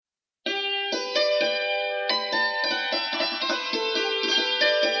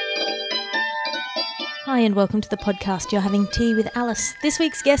Hi and welcome to the podcast. You're having tea with Alice. This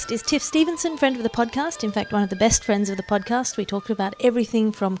week's guest is Tiff Stevenson, friend of the podcast. In fact, one of the best friends of the podcast. We talked about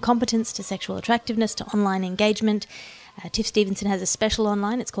everything from competence to sexual attractiveness to online engagement. Tiff Stevenson has a special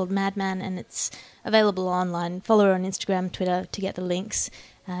online. It's called Madman and it's available online. Follow her on Instagram, Twitter to get the links.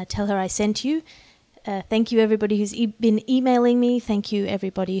 Tell her I sent you. Thank you everybody who's been emailing me. Thank you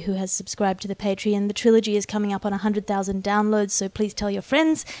everybody who has subscribed to the Patreon. The trilogy is coming up on 100,000 downloads, so please tell your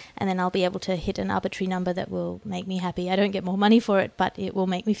friends, and then I'll be able to hit an arbitrary number that will make me happy. I don't get more money for it, but it will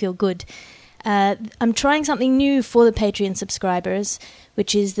make me feel good. I'm trying something new for the Patreon subscribers,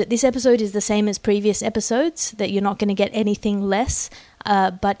 which is that this episode is the same as previous episodes, that you're not going to get anything less,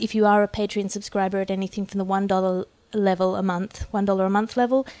 but if you are a Patreon subscriber at anything from the $1 level a month, $1 a month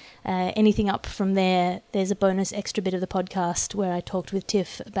level, anything up from there, there's a bonus extra bit of the podcast where I talked with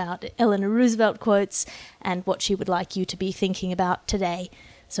Tiff about Eleanor Roosevelt quotes and what she would like you to be thinking about today.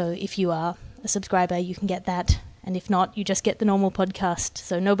 So if you are a subscriber, you can get that, and if not, you just get the normal podcast.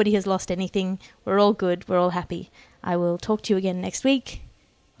 So nobody has lost anything. We're all good. We're all happy. I will talk to you again next week.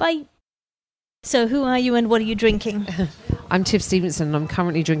 Bye. So who are you and what are you drinking? I'm Tiff Stevenson and I'm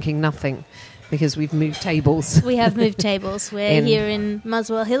currently drinking nothing because we've moved tables. We have moved tables. We're here in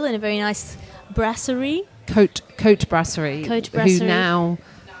Muswell Hill in a very nice brasserie. Coat Brasserie, who now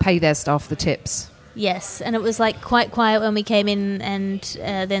pay their staff the tips. Yes, and it was like quite quiet when we came in, and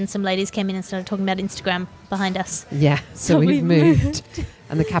then some ladies came in and started talking about Instagram behind us. Yeah, so we've moved.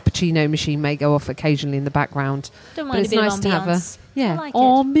 And the cappuccino machine may go off occasionally in the background. Don't mind but a bit nice of ambiance. to have a like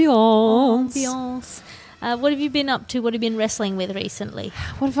ambiance. What have you been up to? What have you been wrestling with recently?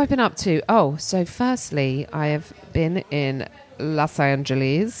 What have I been up to? Oh, so firstly, I have been in Los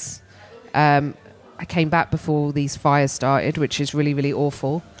Angeles. I came back before these fires started, which is really, really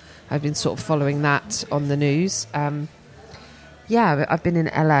awful. I've been sort of following that on the news. I've been in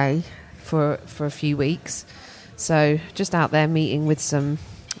LA for a few weeks. So just out there meeting with some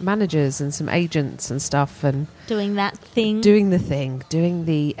managers and some agents and stuff, and doing the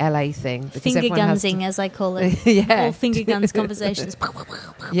LA thing. Finger gunsing, as I call it. Yeah. All finger guns conversations.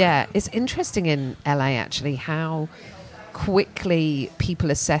 Yeah, it's interesting in LA actually how quickly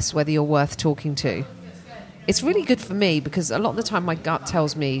people assess whether you're worth talking to. It's really good for me because a lot of the time my gut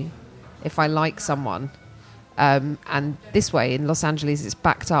tells me if I like someone. And this way in Los Angeles it's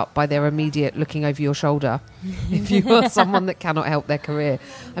backed up by their immediate looking over your shoulder if you are someone that cannot help their career.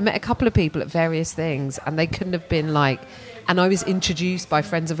 I met a couple of people at various things and they couldn't have been like, and I was introduced by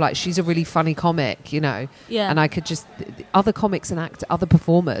friends of like, she's a really funny comic, you know. Yeah. And I could just, other comics and other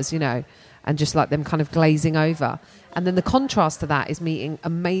performers, you know, and just like them kind of glazing over. And then the contrast to that is meeting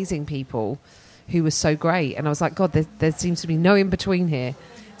amazing people who were so great. And I was like, God, there seems to be no in between here.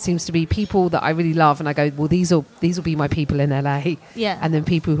 Seems to be people that I really love and I go, well, these will be my people in LA. Yeah. And then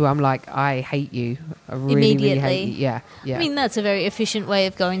people who I'm like, I hate you. I really, really hate you. Yeah. I mean, that's a very efficient way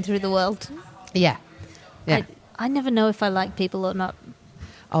of going through the world. Yeah. I never know if I like people or not.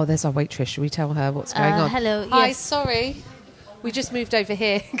 Oh, there's our waitress. Should we tell her what's going on? Hello. Hi, yes. sorry. We just moved over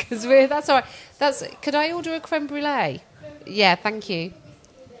here because that's all right. Could I order a creme brulee? Yeah, thank you.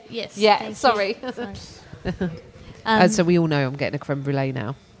 Yes. Yeah, sorry. So we all know I'm getting a creme brulee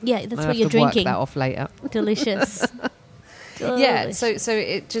now. Yeah, that's I'll what you're have to work drinking. that off later. Delicious. Yeah, so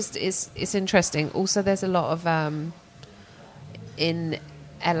it just it's interesting. Also, there's a lot of in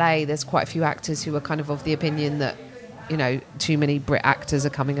LA. There's quite a few actors who are kind of the opinion that, you know, too many Brit actors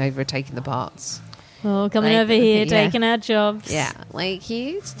are coming over and taking the parts. Oh, coming over here, taking our jobs. Yeah, like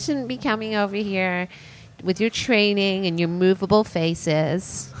you shouldn't be coming over here with your training and your movable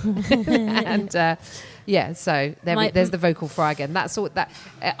faces. And so there's the vocal fry again. That's all that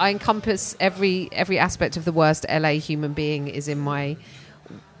I encompass. Every aspect of the worst LA human being is in my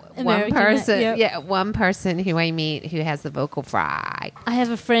American, one person. yep. Yeah, one person who I meet who has the vocal fry. I have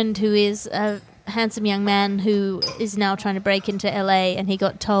a friend who is a handsome young man who is now trying to break into LA, and he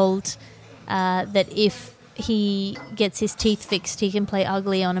got told that if he gets his teeth fixed, he can play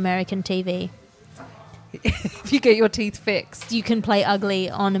ugly on American TV. If you get your teeth fixed, you can play ugly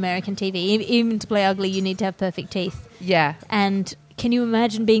on American TV. Even to play ugly, you need to have perfect teeth. Yeah. And can you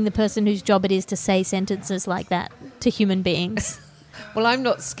imagine being the person whose job it is to say sentences like that to human beings? Well, I'm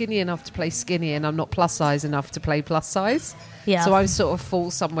not skinny enough to play skinny, and I'm not plus size enough to play plus size. Yeah. So I sort of fall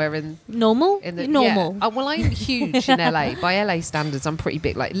somewhere in normal. Normal. Yeah. Well, I'm huge in LA. By LA standards, I'm pretty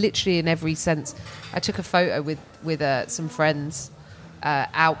big. Like literally in every sense. I took a photo with some friends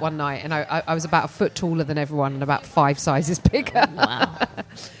out one night, and I was about a foot taller than everyone and about 5 sizes bigger. Wow.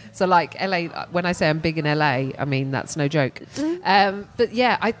 So like LA, when I say I'm big in LA, I mean that's no joke. But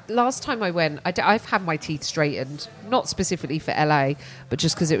yeah, last time I went, I've had my teeth straightened, not specifically for LA, but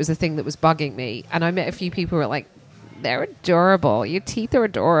just because it was a thing that was bugging me. And I met a few people who were like, they're adorable. Your teeth are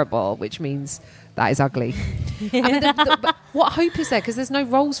adorable, which means that is ugly. I mean, but what hope is there? Because there's no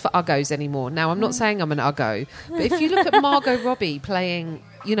roles for uggos anymore. Now, I'm not saying I'm an uggo, but if you look at Margot Robbie playing,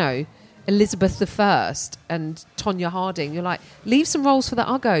 you know, Elizabeth I and Tonya Harding, you're like, leave some roles for the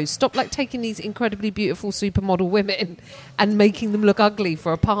uggos. Stop like taking these incredibly beautiful supermodel women and making them look ugly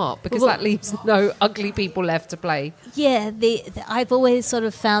for a part, because that leaves no ugly people left to play. Yeah, I've always sort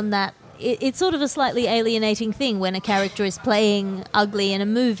of found that it's sort of a slightly alienating thing when a character is playing ugly in a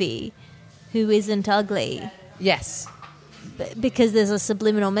movie who isn't ugly. Yes. Because there's a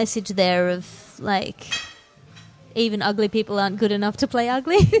subliminal message there of like, even ugly people aren't good enough to play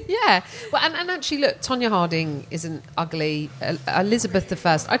ugly. Yeah. Well, and actually, look, Tonya Harding isn't ugly. Elizabeth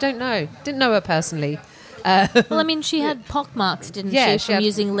I, I don't know. Didn't know her personally. Well, I mean, she had pockmarks, didn't she, from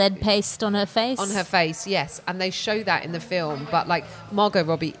using lead paste on her face? On her face, yes. And they show that in the film. But, like, Margot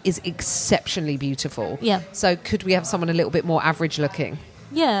Robbie is exceptionally beautiful. Yeah. So could we have someone a little bit more average looking?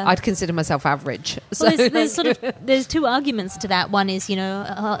 Yeah. I'd consider myself average. Well, there's two arguments to that. One is, you know,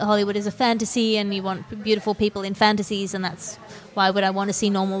 Hollywood is a fantasy and you want beautiful people in fantasies, and that's why would I want to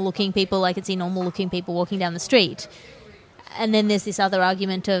see normal-looking people? I could see normal-looking people walking down the street. And then there's this other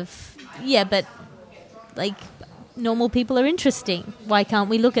argument of, yeah, but, like, normal people are interesting. Why can't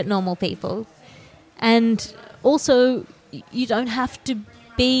we look at normal people? And also, you don't have to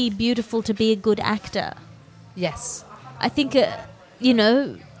be beautiful to be a good actor. Yes. I think... you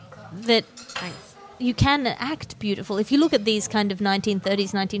know, that you can act beautiful. If you look at these kind of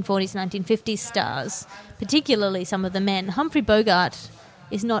 1930s, 1940s, 1950s stars, particularly some of the men, Humphrey Bogart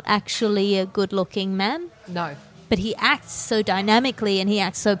is not actually a good-looking man. No. But he acts so dynamically and he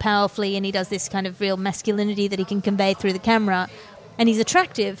acts so powerfully, and he does this kind of real masculinity that he can convey through the camera. And he's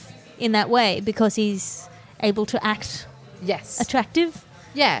attractive in that way because he's able to act attractive.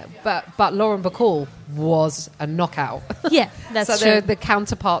 Yeah, but Lauren Bacall was a knockout. Yeah, that's so true. The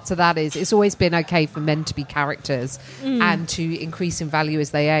counterpart to that is it's always been okay for men to be characters and to increase in value as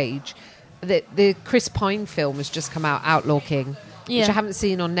they age. The Chris Pine film has just come out, Outlaw King, which I haven't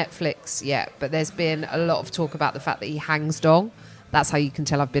seen on Netflix yet, but there's been a lot of talk about the fact that he hangs dong. That's how you can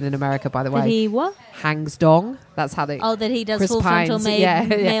tell I've been in America, by the way. That he what? Hangs dong. That's how they... Oh, that he does Chris full frontal Pines,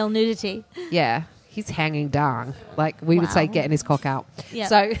 male nudity. Yeah. He's hanging dong, like we would say, getting his cock out. Yep.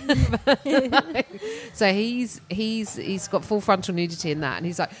 So he's got full frontal nudity in that, and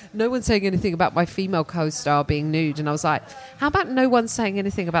he's like, no one's saying anything about my female co-star being nude. And I was like, how about no one's saying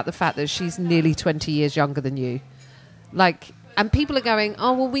anything about the fact that she's nearly 20 years younger than you? Like, and people are going,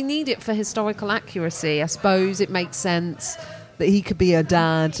 oh well, we need it for historical accuracy. I suppose it makes sense that he could be a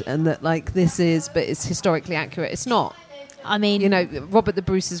dad, and that like this is, but it's historically accurate. It's not. I mean, you know, Robert the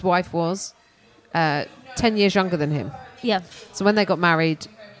Bruce's wife was 10 years younger than him. Yeah. So when they got married,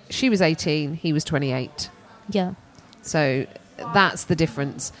 she was 18, he was 28. Yeah. So that's the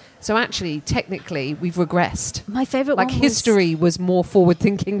difference. So actually, technically, we've regressed. My favourite one history was more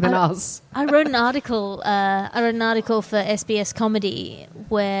forward-thinking than us. I wrote an article. For SBS Comedy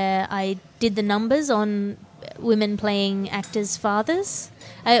where I did the numbers on women playing actors' fathers,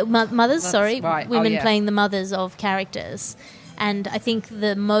 mothers. Sorry, right. Women playing the mothers of characters. And I think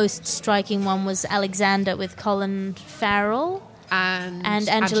the most striking one was Alexander with Colin Farrell and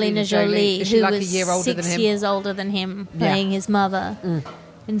Angelina Jolie, who like was a year older 6 than him? years older than him, playing his mother. And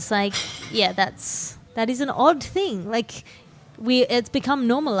it's like, that is an odd thing. Like, it's become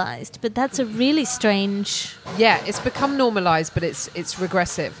normalised, but that's a really strange... Yeah, it's become normalised, but it's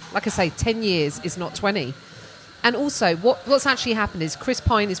regressive. Like I say, 10 years is not 20. And also, what's actually happened is Chris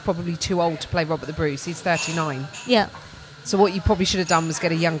Pine is probably too old to play Robert the Bruce. He's 39. Yeah. So what you probably should have done was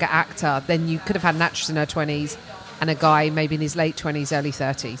get a younger actor. Then you could have had an actress in her 20s and a guy maybe in his late 20s, early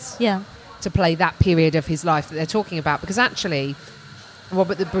 30s. Yeah. To play that period of his life that they're talking about. Because actually,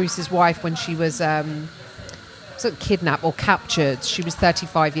 Robert the Bruce's wife, when she was sort of kidnapped or captured, she was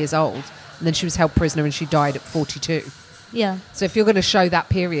 35 years old. And then she was held prisoner and she died at 42. Yeah. So if you're going to show that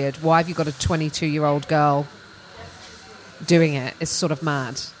period, why have you got a 22-year-old girl doing it? It's sort of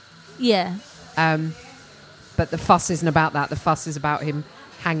mad. Yeah. But the fuss isn't about that. The fuss is about him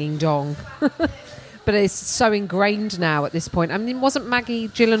hanging dong. But it's so ingrained now at this point. I mean, wasn't Maggie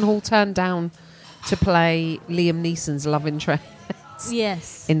Gyllenhaal turned down to play Liam Neeson's love interest?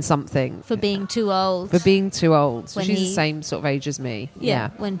 Yes. In something. For being too old. So she's the same sort of age as me. Yeah.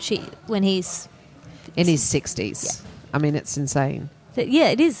 When he's... in his 60s. Yeah. I mean, it's insane. Yeah,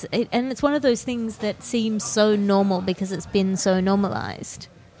 it is. And it's one of those things that seems so normal because it's been so normalised.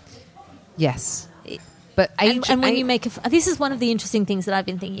 Yes. But age... And when you make this is one of the interesting things that I've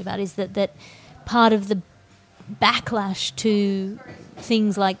been thinking about, is that part of the backlash to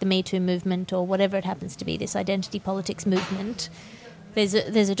things like the Me Too movement or whatever it happens to be, this identity politics movement, there's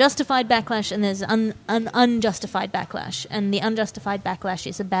a justified backlash and there's an unjustified backlash. And the unjustified backlash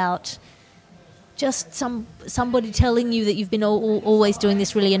is about just somebody telling you that you've been always doing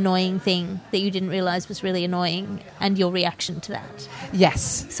this really annoying thing that you didn't realise was really annoying, and your reaction to that.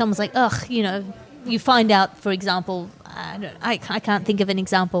 Yes. Someone's like, ugh, you find out, for example, I can't think of an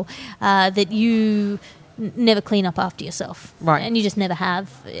example, that you never clean up after yourself. Right. And you just never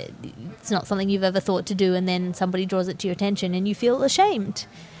have. It's not something you've ever thought to do, and then somebody draws it to your attention and you feel ashamed.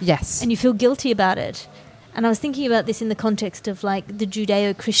 Yes. And you feel guilty about it. And I was thinking about this in the context of like the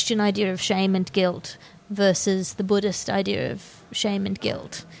Judeo-Christian idea of shame and guilt versus the Buddhist idea of shame and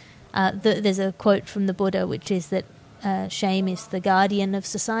guilt. There's a quote from the Buddha which is that shame is the guardian of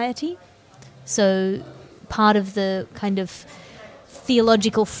society. So part of the kind of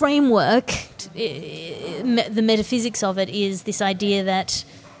theological framework, the metaphysics of it, is this idea that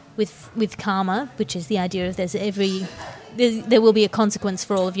with karma, which is the idea of there will be a consequence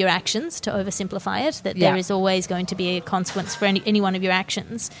for all of your actions, to oversimplify it, that there is always going to be a consequence for any one of your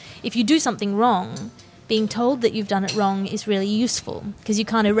actions. If you do something wrong, being told that you've done it wrong is really useful, because you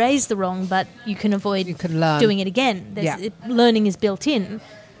can't erase the wrong, but you can avoid doing it again. Learning is built in,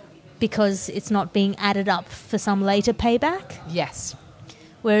 because it's not being added up for some later payback. Yes.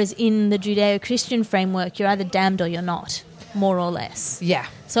 Whereas in the Judeo-Christian framework, you're either damned or you're not, more or less. Yeah.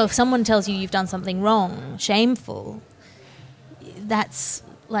 So if someone tells you you've done something wrong, shameful, that's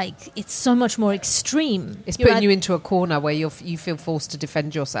like, it's so much more extreme. It's putting you into a corner where you feel forced to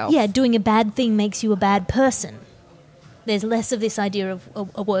defend yourself. Yeah, doing a bad thing makes you a bad person. There's less of this idea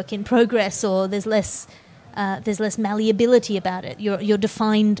of a work in progress, or there's less malleability about it. You're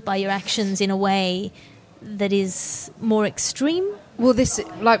defined by your actions in a way that is more extreme. Well, this,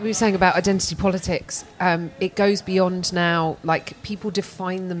 like we were saying about identity politics, it goes beyond now. Like, people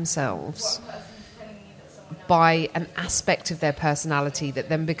define themselves by an aspect of their personality that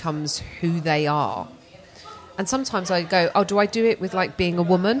then becomes who they are. And sometimes I go, oh, do I do it with like being a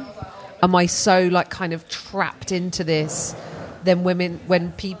woman? Am I so like kind of trapped into this? Then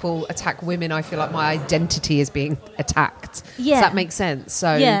when people attack women, I feel like my identity is being attacked. Yeah. Does that make sense?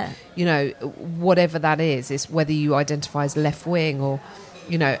 So, whatever that is whether you identify as left wing or,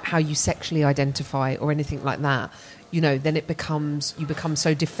 how you sexually identify or anything like that, then you become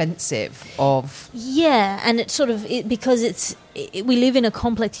so defensive of... Yeah, and it's sort of, because we live in a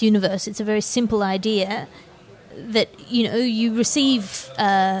complex universe, it's a very simple idea that, you receive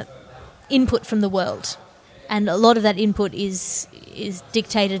input from the world. And a lot of that input is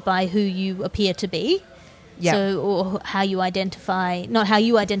dictated by who you appear to be. Yeah. So, or how you identify, not how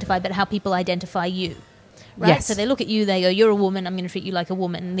you identify, but how people identify you. Right? Yes. So they look at you, they go, you're a woman, I'm going to treat you like a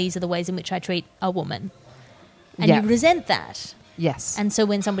woman. And these are the ways in which I treat a woman. And you resent that. Yes. And so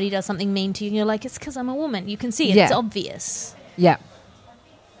when somebody does something mean to you, you're like, it's because I'm a woman. You can see it. Yeah. It's obvious. Yeah.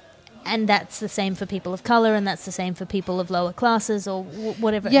 And that's the same for people of colour, and that's the same for people of lower classes or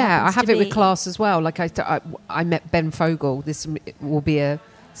whatever. Yeah, I have it with class as well. Like I met Ben Fogle. This will be a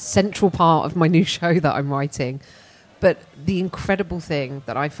central part of my new show that I'm writing. But the incredible thing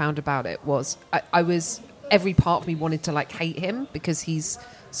that I found about it was every part of me wanted to like hate him because he's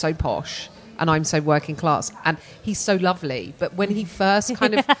so posh and I'm so working class and he's so lovely. But when he first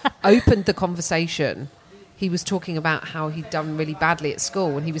kind of opened the conversation, he was talking about how he'd done really badly at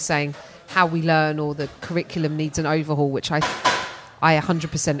school, and he was saying how we learn or the curriculum needs an overhaul, which I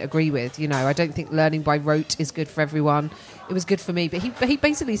 100% agree with. I don't think learning by rote is good for everyone. It was good for me, but he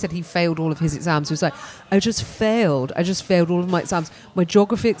basically said he failed all of his exams. He was like, I just failed all of my exams. My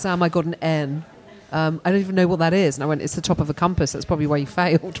geography exam, I got an N. I don't even know what that is. And I went, it's the top of a compass. That's probably why you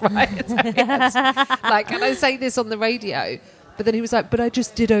failed, right? Like, and I say this on the radio. But then he was like, but I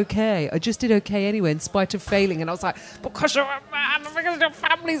just did okay. I just did okay anyway, in spite of failing. And I was like, because you're a man, because your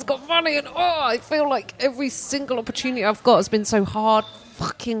family's got money. And I feel like every single opportunity I've got has been so hard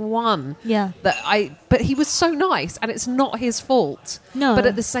fucking won. Yeah. But he was so nice, and it's not his fault. No. But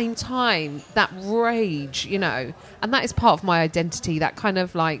at the same time, that rage, and that is part of my identity, that kind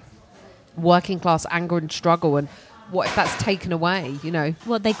of like working class anger and struggle, and what if that's taken away,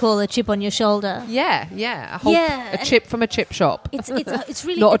 What they call a chip on your shoulder. Yeah. A chip from a chip shop. It's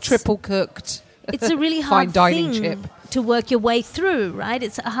really... Not a triple cooked... It's a really hard fine dining thing chip to work your way through, right?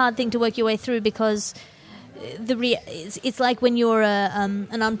 It's a hard thing to work your way through because it's like when you're an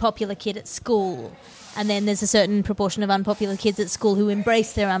unpopular kid at school, and then there's a certain proportion of unpopular kids at school who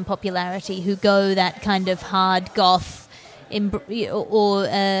embrace their unpopularity, who go that kind of hard goth,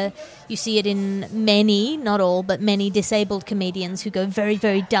 You see it in many, not all, but many disabled comedians who go very,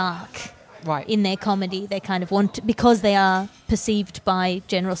 very dark in their comedy. They kind of want to, because they are perceived by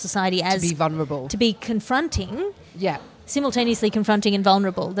general society as... to be vulnerable. To be confronting. Yeah. Simultaneously confronting and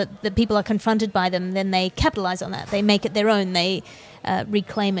vulnerable, that people are confronted by them, then they capitalize on that. They make it their own. They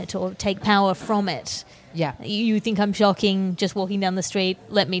reclaim it or take power from it. Yeah. You think I'm shocking just walking down the street,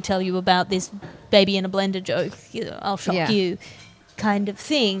 let me tell you about this baby in a blender joke, I'll shock you kind of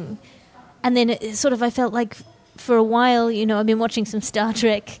thing. And then it sort of, I felt like for a while, I've been watching some Star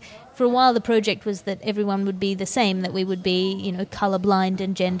Trek. For a while the project was that everyone would be the same, that we would be, colourblind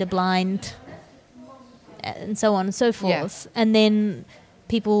and gender blind and so on and so forth. Yeah. And then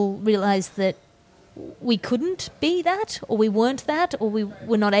people realised that we couldn't be that, or we weren't that, or we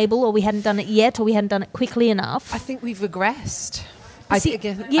were not able, or we hadn't done it yet, or we hadn't done it quickly enough. I think we've regressed.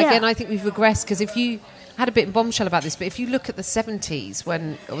 Again, I think we've regressed, because if you had a bit of bombshell about this, but if you look at the 70s,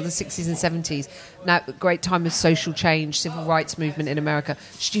 or the 60s and 70s, now great time of social change, civil rights movement in America,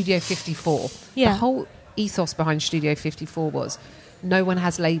 Studio 54. Yeah. The whole ethos behind Studio 54 was, no one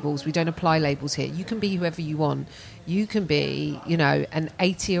has labels. We don't apply labels here. You can be whoever you want. You can be, an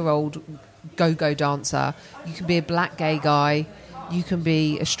 80-year-old go-go dancer. You can be a black gay guy. You can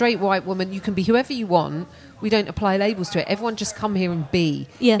be a straight white woman. You can be whoever you want. We don't apply labels to it. Everyone just come here and be.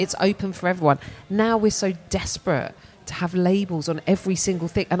 Yeah. It's open for everyone. Now we're so desperate to have labels on every single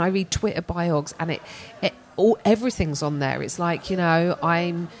thing. And I read Twitter biogs, and everything's on there. It's like,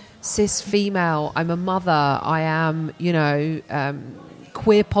 I'm cis female. I'm a mother. I am,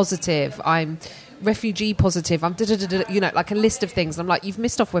 queer positive. I'm refugee positive. I'm like a list of things. I'm like, you've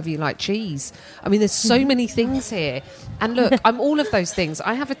missed off whether you like cheese. I mean, there's so many things here. And look, I'm all of those things.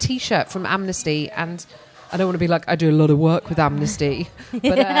 I have a T-shirt from Amnesty, and I don't want to be like, I do a lot of work with Amnesty,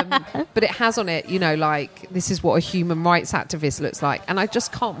 but it has on it, like, this is what a human rights activist looks like. And I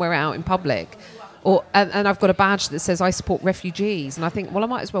just can't wear it out in public. And I've got a badge that says I support refugees. And I think, well, I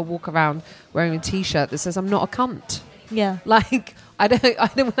might as well walk around wearing a T-shirt that says I'm not a cunt. Yeah. Like, I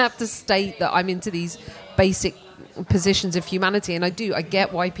don't have to state that I'm into these basic positions of humanity. And I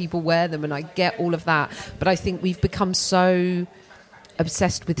get why people wear them, and I get all of that. But I think we've become so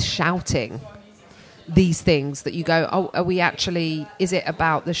obsessed with shouting these things that you go, oh, are we actually, is it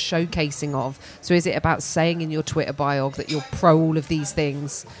about the showcasing of? So is it about saying in your Twitter bio that you're pro all of these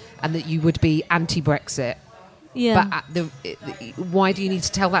things and that you would be anti-Brexit? Yeah. But why do you need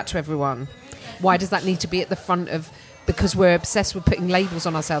to tell that to everyone? Why does that need to be at the front of... Because we're obsessed with putting labels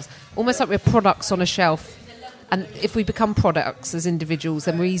on ourselves, almost like we're products on a shelf. And if we become products as individuals,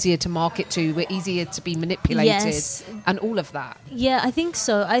 then we're easier to market to, we're easier to be manipulated, and all of that. Yeah, I think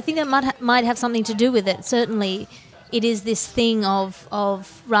so. I think that might have something to do with it. Certainly, it is this thing of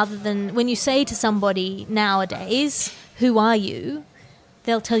rather than... When you say to somebody nowadays, who are you?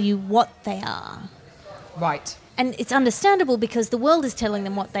 They'll tell you what they are. Right. And it's understandable, because the world is telling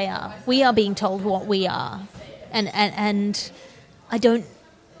them what they are. We are being told what we are. And I don't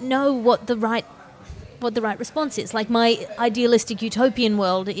know what the right response is. Like, my idealistic utopian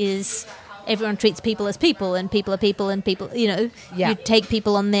world is everyone treats people as people, and people are people, and people, you take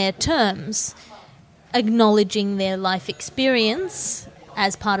people on their terms, acknowledging their life experience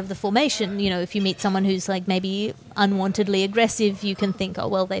as part of the formation. If you meet someone who's like maybe unwantedly aggressive, you can think, oh,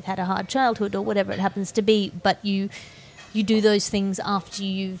 well, they've had a hard childhood or whatever it happens to be, but you do those things after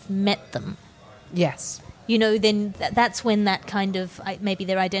you've met them. Yes. Then that's when that kind of, maybe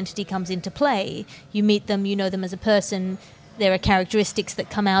their identity comes into play. You meet them, you know them as a person, there are characteristics that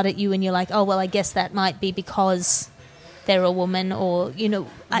come out at you, and you're like, oh, well, I guess that might be because they're a woman, or,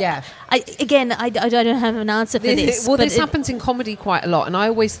 Yeah. I don't have an answer for this. Well, this happens in comedy quite a lot, and I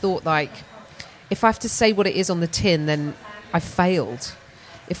always thought, like, if I have to say what it is on the tin, then I've failed.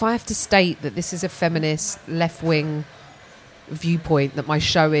 If I have to state that this is a feminist, left-wing viewpoint, that my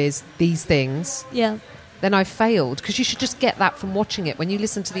show is these things... Yeah. Then I failed, because you should just get that from watching it. When you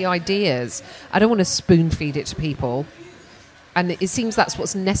listen to the ideas, I don't want to spoon feed it to people. And it seems that's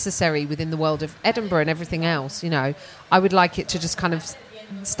what's necessary within the world of Edinburgh and everything else. I would like it to just kind of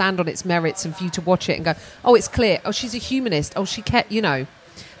stand on its merits, and for you to watch it and go, oh, it's clear. Oh, she's a humanist. Oh, she kept,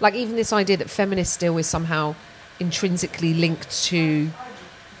 like even this idea that feminist still is somehow intrinsically linked to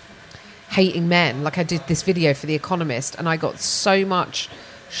hating men. Like, I did this video for The Economist, and I got so much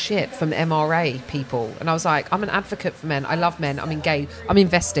shit from MRA people, and I was like, I'm an advocate for men, I love men, I'm engaged, I'm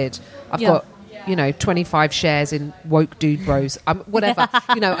invested, I've got 25 shares in woke dude bros, whatever.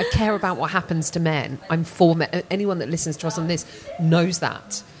 I care about what happens to men, I'm for men. Anyone that listens to us on this knows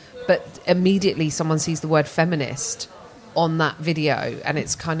that. But immediately someone sees the word feminist, on that video, and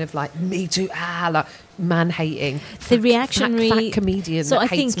it's kind of like me too, like man hating. The reactionary fat comedian so that I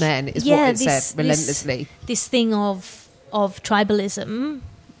hates think, men is yeah, what it this, said relentlessly. This thing of tribalism,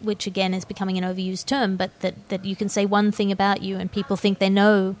 which again is becoming an overused term, but that you can say one thing about you and people think they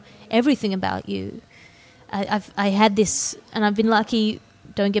know everything about you. I had this, and I've been lucky.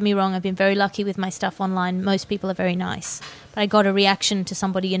 Don't get me wrong, I've been very lucky with my stuff online. Most people are very nice. But I got a reaction to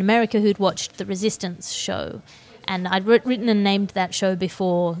somebody in America who'd watched the Resistance show. And I'd written and named that show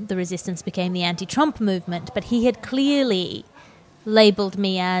before the Resistance became the anti-Trump movement. But he had clearly labelled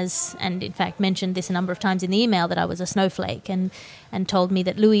me as, and in fact mentioned this a number of times in the email, that I was a snowflake, and told me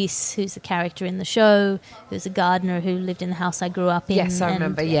that Luis, who's the character in the show, who's a gardener who lived in the house I grew up in. Yes, I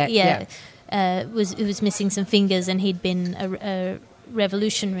remember, was missing some fingers, and he'd been a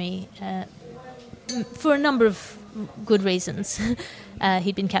revolutionary for a number of good reasons.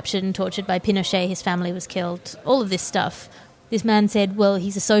 He'd been captured and tortured by Pinochet, his family was killed, all of this stuff. This man said, well,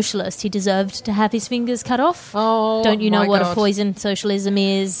 he's a socialist, he deserved to have his fingers cut off. Oh, don't you know what God. a poison socialism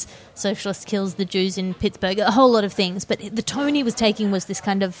is? Socialist kills the Jews in Pittsburgh, a whole lot of things. But the tone he was taking was this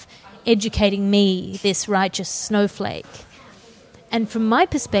kind of educating me, this righteous snowflake. And from my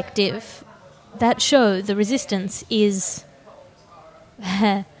perspective, that show, The Resistance, is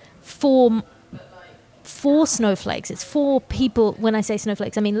for snowflakes. It's for people. When I say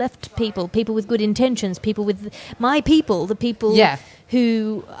snowflakes, I mean left people, people with good intentions, people with my people, the people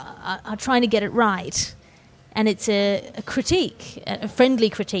who are trying to get it right. And it's a critique, a friendly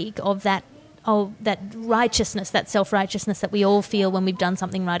critique of that righteousness, that self-righteousness that we all feel when we've done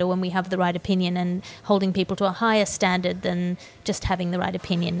something right or when we have the right opinion, and holding people to a higher standard than just having the right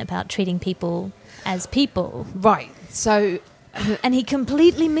opinion about treating people as people. Right. So... and he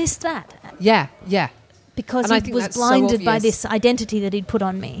completely missed that. Yeah. Because and he was blinded by this identity that he'd put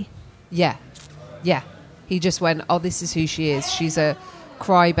on me. Yeah. He just went, oh, this is who she is. She's a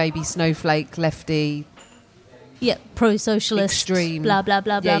crybaby, snowflake, lefty. Yeah, pro-socialist. Extreme. Blah, blah,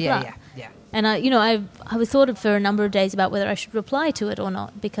 blah, blah, blah. Yeah. And, I was thought for a number of days about whether I should reply to it or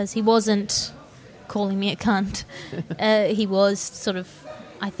not, because he wasn't calling me a cunt. He was sort of,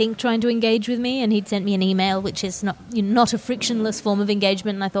 I think, trying to engage with me, and he'd sent me an email, which is not a frictionless form of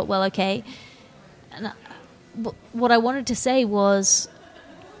engagement, and I thought, well, okay. And what I wanted to say was,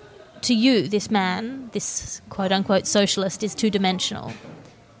 to you, this man, this quote-unquote socialist, is two-dimensional.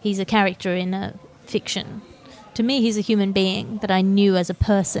 He's a character in a fiction. To me, he's a human being that I knew as a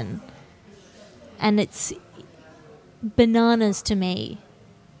person. And it's bananas to me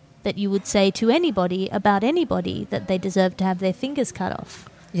that you would say to anybody about anybody that they deserve to have their fingers cut off.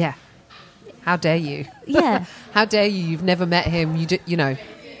 Yeah. How dare you? Yeah. How dare you? You've never met him. You know.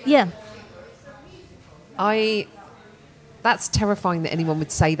 Yeah. That's terrifying that anyone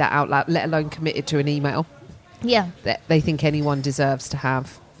would say that out loud, let alone committed to an email. Yeah. That they think anyone deserves to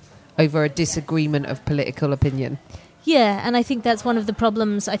have over a disagreement of political opinion. Yeah, and I think that's one of the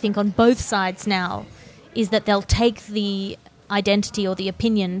problems, I think, on both sides now, is that they'll take the identity or the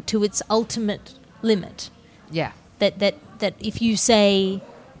opinion to its ultimate limit. Yeah. That if you say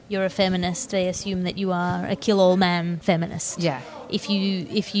you're a feminist, they assume that you are a kill-all-man feminist. Yeah. If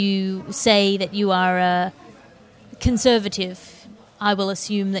you say that you are a conservative, I will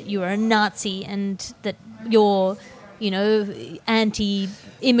assume that you are a Nazi and that your,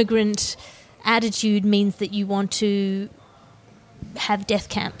 anti-immigrant attitude means that you want to have death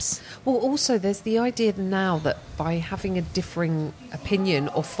camps. Well, also, there's the idea now that by having a differing opinion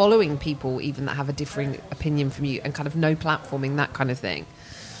or following people even that have a differing opinion from you and kind of no platforming, that kind of thing,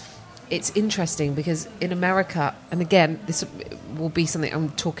 it's interesting because in America, and again, this will be something I'm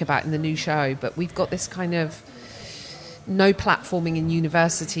talking about in the new show, but we've got this kind of no platforming in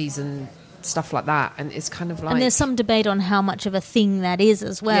universities and stuff like that, and it's kind of like... And there's some debate on how much of a thing that is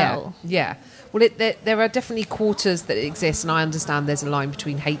as well. Yeah. Well, there are definitely quarters that exist, and I understand there's a line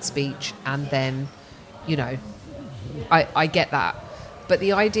between hate speech and then, I get that. But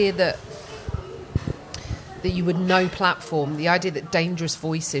the idea that you would no platform, the idea that dangerous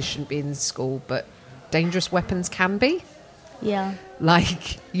voices shouldn't be in school, but dangerous weapons can be. Yeah.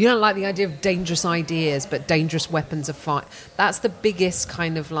 Like, you don't like the idea of dangerous ideas, but dangerous weapons are fine. That's the biggest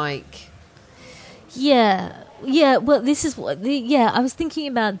kind of like... Yeah. Well, this is what... I was thinking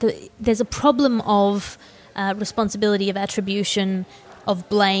about there's a problem of responsibility, of attribution, of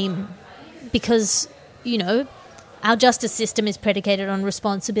blame, because, our justice system is predicated on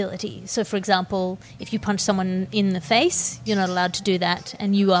responsibility. So, for example, if you punch someone in the face, you're not allowed to do that,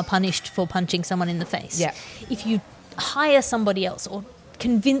 and you are punished for punching someone in the face. Yeah. If you hire somebody else or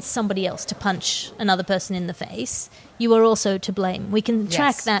convince somebody else to punch another person in the face, you are also to blame. We can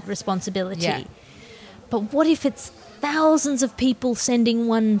track that responsibility. Yeah. But what if it's thousands of people sending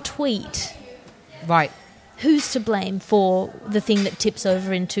one tweet. Right. Who's to blame for the thing that tips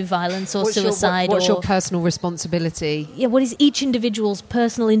over into violence or suicide? What's your personal responsibility? Yeah, what is each individual's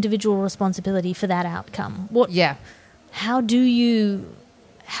personal individual responsibility for that outcome? How do you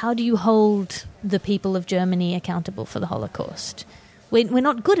hold the people of Germany accountable for the Holocaust? We're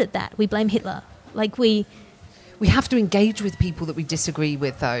not good at that. We blame Hitler. We have to engage with people that we disagree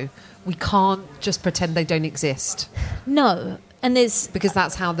with, though. We can't just pretend they don't exist. No. And because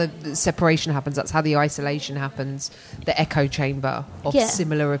that's how the separation happens. That's how the isolation happens. The echo chamber of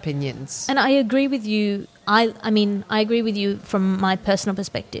similar opinions. And I agree with you. I agree with you from my personal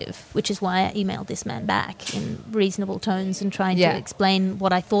perspective, which is why I emailed this man back in reasonable tones and trying to explain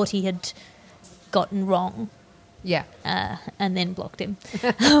what I thought he had gotten wrong. Yeah. And then blocked him.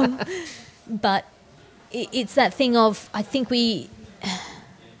 But it's that thing of, I think I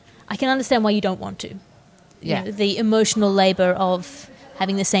can understand why you don't want to. Yeah. You know, the emotional labour of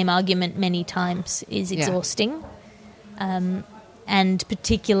having the same argument many times is exhausting. And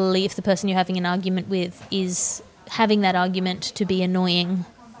particularly if the person you're having an argument with is having that argument to be annoying,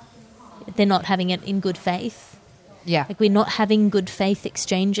 they're not having it in good faith. Yeah. We're not having good faith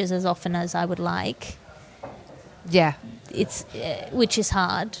exchanges as often as I would like. Yeah. It's which is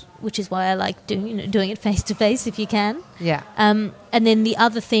hard, which is why I like doing it face to face if you can. Yeah. And then the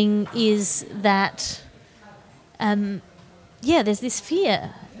other thing is that there's this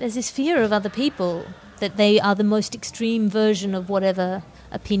fear. There's this fear of other people that they are the most extreme version of whatever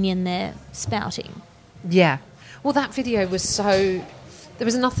opinion they're spouting. Yeah. Well, that video was so... There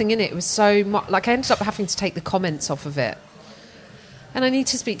was nothing in it. It was so much... I ended up having to take the comments off of it. And I need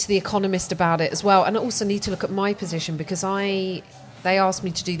to speak to The Economist about it as well. And I also need to look at my position because they asked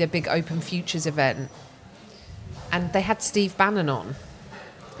me to do their big Open Futures event. And they had Steve Bannon on.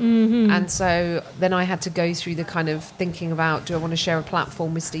 Mm-hmm. And so then I had to go through the kind of thinking about, do I want to share a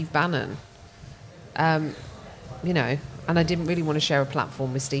platform with Steve Bannon? And I didn't really want to share a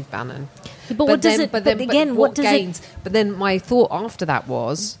platform with Steve Bannon. But then my thought after that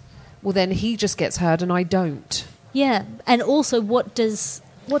was, well, then he just gets heard and I don't. Yeah, and also what does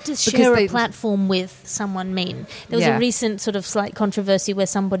share a platform with someone mean? There was a recent sort of slight controversy where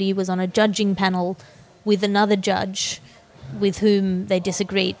somebody was on a judging panel with another judge with whom they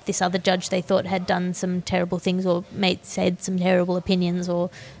disagreed. This other judge they thought had done some terrible things or said some terrible opinions or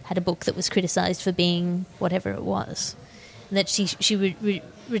had a book that was criticised for being whatever it was. And that she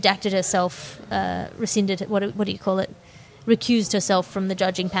redacted herself, rescinded, what do you call it? Recused herself from the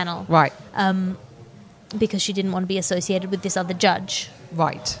judging panel. Right. Because she didn't want to be associated with this other judge.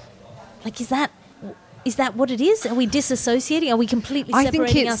 Right. Is that what it is? Are we disassociating? Are we completely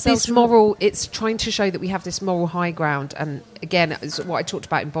separating ourselves? I think it's this moral... It's trying to show that we have this moral high ground. And again, it's what I talked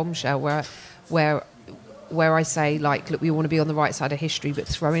about in Bombshell, where I say, look, we want to be on the right side of history, but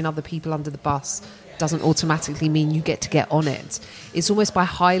throwing other people under the bus doesn't automatically mean you get to get on it. It's almost by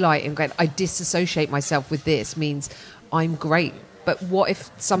highlighting, going, I disassociate myself with this, means I'm great. But what if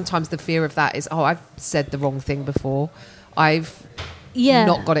sometimes the fear of that is, I've said the wrong thing before. I've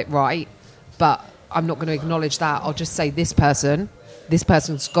not got it right, but I'm not going to acknowledge that. I'll just say this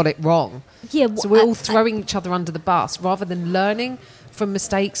person's got it wrong. Yeah, so we're all throwing each other under the bus rather than learning from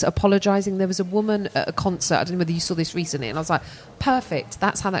mistakes, apologising. There was a woman at a concert, I don't know whether you saw this recently, and I was like, perfect,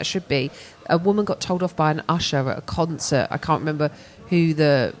 that's how that should be. A woman got told off by an usher at a concert. I can't remember who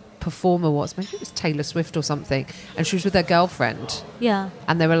the performer was. Maybe it was Taylor Swift or something, and she was with her girlfriend. Yeah.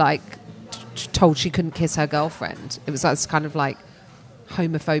 And they were told she couldn't kiss her girlfriend. It was this kind of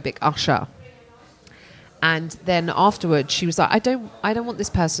homophobic usher. And then afterwards she was like, I don't want this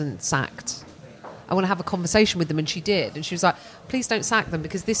person sacked. I want to have a conversation with them. And she did. And she was like, please don't sack them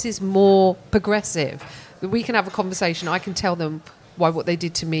because this is more progressive. We can have a conversation. I can tell them why what they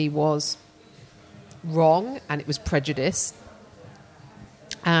did to me was wrong and it was prejudice.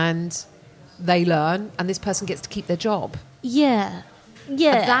 And they learn and this person gets to keep their job. Yeah.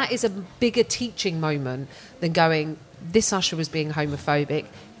 Yeah. And that is a bigger teaching moment than going, this usher was being homophobic,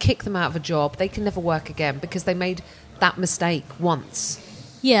 kick them out of a job, they can never work again because they made that mistake once.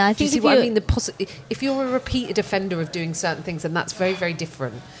 Yeah, I think. Do you see what I mean? If you're a repeated offender of doing certain things, then that's very, very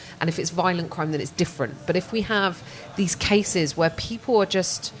different. And if it's violent crime, then it's different. But if we have these cases where people are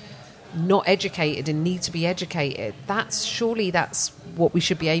just not educated and need to be educated, that's what we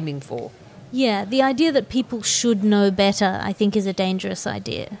should be aiming for. Yeah, the idea that people should know better, I think, is a dangerous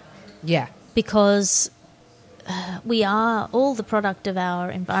idea. Yeah. Because we are all the product of our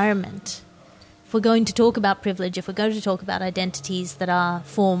environment. If we're going to talk about privilege, if we're going to talk about identities that are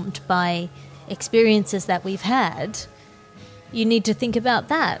formed by experiences that we've had, you need to think about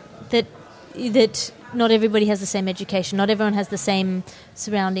that not everybody has the same education. Not everyone has the same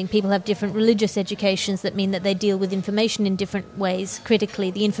surrounding. People have different religious educations that mean that they deal with information in different ways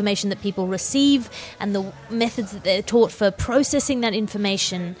critically. The information that people receive and the methods that they're taught for processing that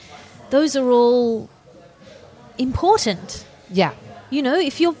information, those are all important. Yeah. You know,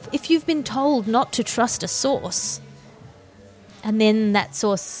 if you've been told not to trust a source, and then that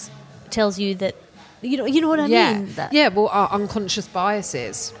source tells you that, you know what I mean? Yeah, well, our unconscious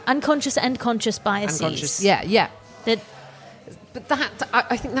biases. Unconscious and conscious biases. Unconscious, yeah. But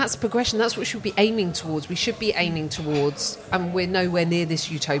I think that's progression. That's what we should be aiming towards. We should be aiming towards, and we're nowhere near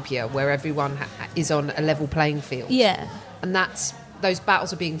this utopia where everyone is on a level playing field. Yeah. And those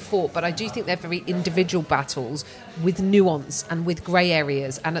battles are being fought, but I do think they're very individual battles with nuance and with grey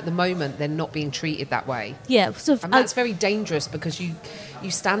areas, and at the moment they're not being treated that way. Yeah. So and that's very dangerous because you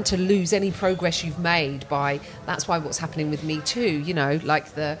stand to lose any progress you've made by... That's why what's happening with Me Too, you know,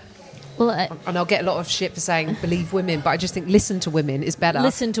 like and I'll get a lot of shit for saying believe women, but I just think listen to women is better.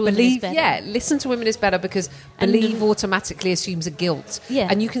 Listen to women is better. Yeah, listen to women is better because believe automatically assumes a guilt. Yeah.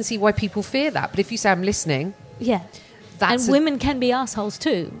 And you can see why people fear that. But if you say I'm listening... Yeah. And women can be assholes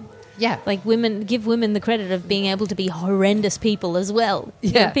too. Yeah. Like give women the credit of being able to be horrendous people as well. Yeah.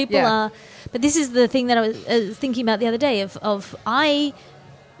 You know, people are... But this is the thing that I was thinking about the other day of I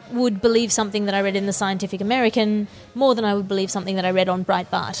would believe something that I read in the Scientific American more than I would believe something that I read on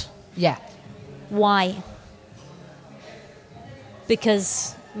Breitbart. Yeah. Why?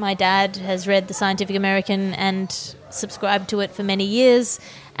 Because my dad has read the Scientific American and subscribed to it for many years,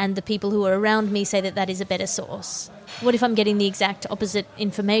 and the people who are around me say that is a better source. What if I'm getting the exact opposite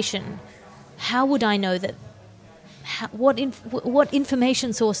information? How would I know that? What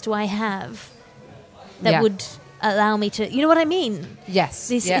information source do I have that would allow me to... You know what I mean? Yes.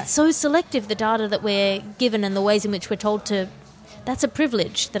 It's so selective, the data that we're given and the ways in which we're told to... That's a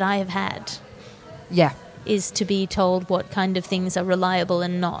privilege that I have had. Yeah. Is to be told what kind of things are reliable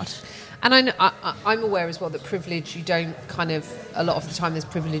and not. And I'm aware as well that privilege, you don't kind of... A lot of the time there's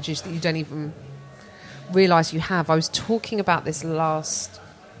privileges that you don't even realise you have. I was talking about this last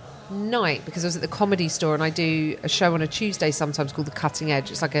night because I was at the Comedy Store and I do a show on a Tuesday sometimes called The Cutting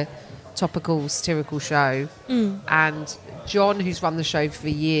Edge. It's like a topical, satirical show. And John, who's run the show for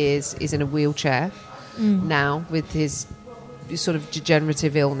years, is in a wheelchair now with his sort of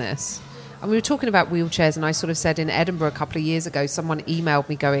degenerative illness. And we were talking about wheelchairs, and I sort of said in Edinburgh a couple of years ago, someone emailed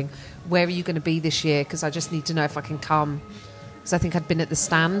me going, where are you going to be this year? Because I just need to know if I can come. Because I think I'd been at the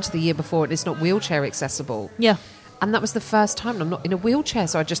Stand the year before, and it's not wheelchair accessible. Yeah. And that was the first time, and I'm not in a wheelchair,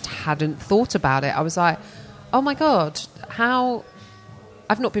 so I just hadn't thought about it. I was like, oh my God, how...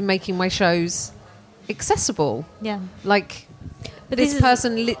 I've not been making my shows accessible. Yeah. Like... But this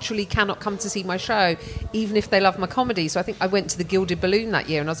person literally cannot come to see my show, even if they love my comedy. So I think I went to the Gilded Balloon that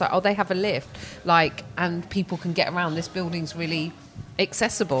year, and I was like, oh, they have a lift, like, and people can get around. This building's really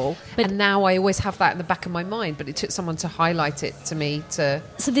accessible. And now I always have that in the back of my mind, but it took someone to highlight it to me to...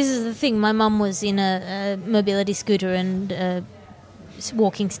 So this is the thing. My mum was in a mobility scooter and a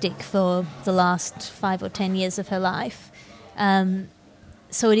walking stick for the last 5 or 10 years of her life.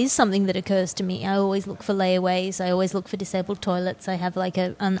 So it is something that occurs to me. I always look for layaways. I always look for disabled toilets. I have like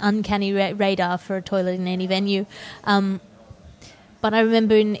an uncanny radar for a toilet in any venue. But I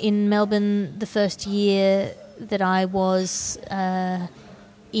remember in Melbourne the first year that I was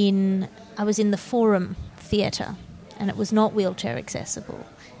in the Forum Theatre, and it was not wheelchair accessible.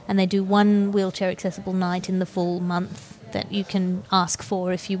 And they do one wheelchair accessible night in the full month that you can ask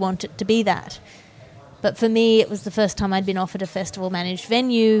for if you want it to be that. But for me, it was the first time I'd been offered a festival-managed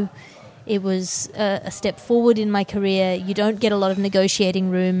venue. It was a step forward in my career. You don't get a lot of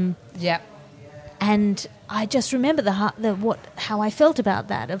negotiating room. Yeah. And I just remember how I felt about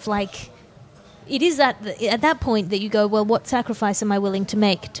that. Of like, it is at that point that you go, well, what sacrifice am I willing to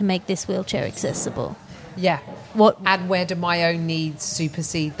make this wheelchair accessible? Yeah. And where do my own needs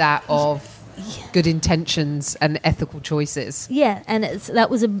supersede that of good intentions and ethical choices? Yeah, and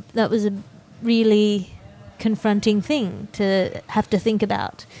that was a really confronting thing to have to think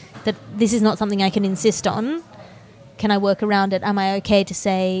about, that this is not something I can insist on. Can I work around it? Am I okay to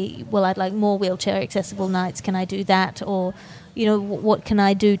say, well, I'd like more wheelchair accessible nights? Can I do that? Or, you know, what can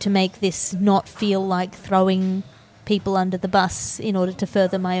I do to make this not feel like throwing people under the bus in order to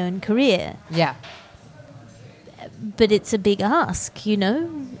further my own career? Yeah. But it's a big ask, you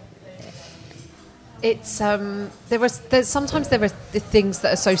know? It's sometimes there are the things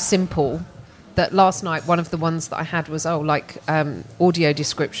that are so simple that last night one of the ones that I had was audio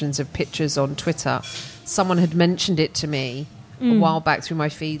descriptions of pictures on Twitter. Someone had mentioned it to me a while back through my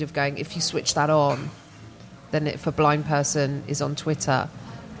feed of going, if you switch that on, then if a blind person is on Twitter,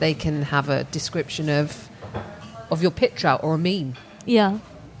 they can have a description of your picture or a meme. Yeah.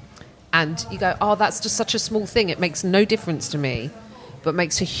 And you go, oh, that's just such a small thing. It makes no difference to me, but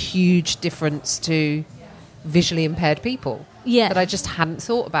makes a huge difference to visually impaired people. Yeah. That I just hadn't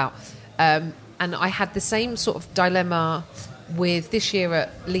thought about. And I had the same sort of dilemma with this year at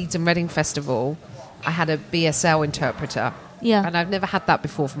Leeds and Reading Festival. I had a BSL interpreter. Yeah. And I've never had that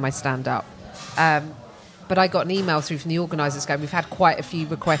before for my stand-up. But I got an email through from the organisers going, we've had quite a few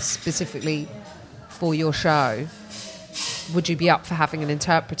requests specifically for your show. Would you be up for having an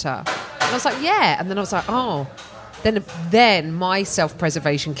interpreter? And I was like, yeah. And then I was like, oh. Then my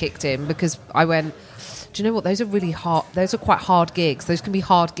self-preservation kicked in, because I went, do you know what? Those are really hard. Those are quite hard gigs. Those can be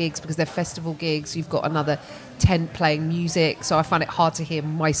hard gigs because they're festival gigs. You've got another tent playing music. So I find it hard to hear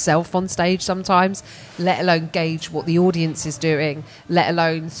myself on stage sometimes, let alone gauge what the audience is doing, let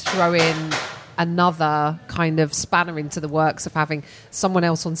alone throw in another kind of spanner into the works of having someone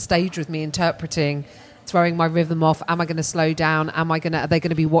else on stage with me interpreting, throwing my rhythm off. Am I going to slow down? Are they going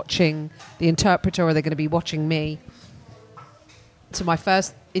to be watching the interpreter, or are they going to be watching me? So my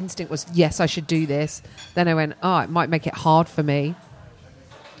first instinct was, yes, I should do this. Then I went, it might make it hard for me.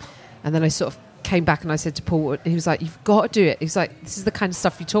 And then I sort of came back and I said to Paul, he was like, you've got to do it. He was like, this is the kind of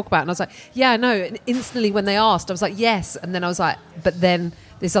stuff you talk about. And I was like, yeah, I know. And instantly when they asked, I was like, yes. And then I was like, but then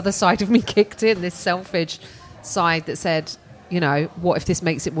this other side of me kicked in, this selfish side that said, you know, what if this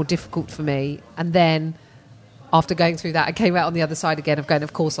makes it more difficult for me? And then after going through that, I came out on the other side again of going,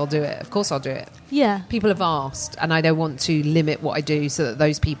 of course I'll do it. Of course I'll do it. Yeah. People have asked, and I don't want to limit what I do so that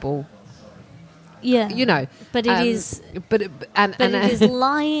those people, yeah, you know. But it is, but it is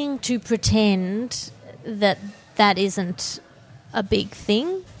lying to pretend that isn't a big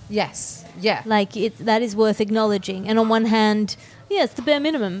thing. Yes. Yeah. Like that is worth acknowledging. And on one hand, yeah, it's the bare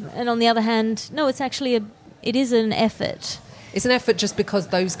minimum, and on the other hand, no, it's actually it is an effort. It's an effort just because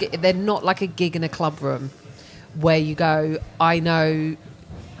they're not like a gig in a club room where you go, I know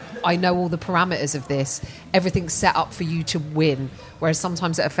all the parameters of this. Everything's set up for you to win. Whereas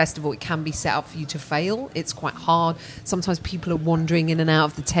sometimes at a festival, it can be set up for you to fail. It's quite hard. Sometimes people are wandering in and out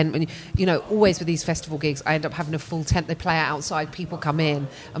of the tent. When you know, always with these festival gigs, I end up having a full tent. They play outside, people come in,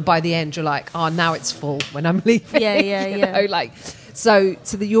 and by the end, you're like, oh, now it's full when I'm leaving. Yeah. you know, like, so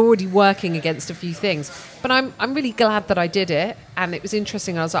that you're already working against a few things. But I'm really glad that I did it, and it was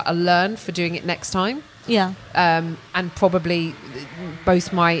interesting. I was like, I learned for doing it next time. Yeah. And probably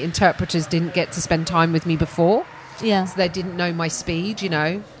both my interpreters didn't get to spend time with me before. Yeah. So they didn't know my speed, you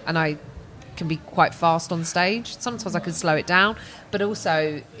know, and I can be quite fast on stage. Sometimes I can slow it down, but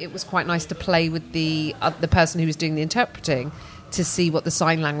also it was quite nice to play with the person who was doing the interpreting to see what the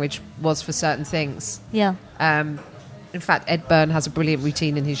sign language was for certain things. Yeah. In fact, Ed Byrne has a brilliant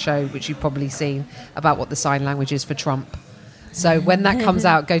routine in his show, which you've probably seen, about what the sign language is for Trump. So when that comes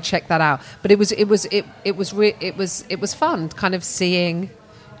out, go check that out. But it was fun, kind of seeing,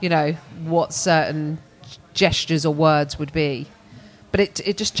 you know, what certain gestures or words would be. But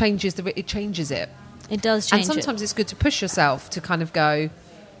it just changes it changes it. It does change. And sometimes it's good to push yourself to kind of go,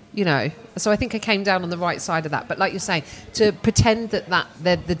 you know. So I think I came down on the right side of that. But like you're saying, to pretend that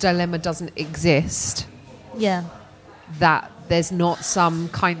the dilemma doesn't exist. Yeah. That there's not some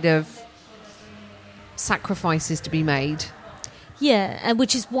kind of sacrifices to be made. Yeah, and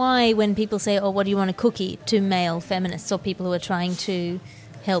which is why when people say, oh, what do you want a cookie, to male feminists or people who are trying to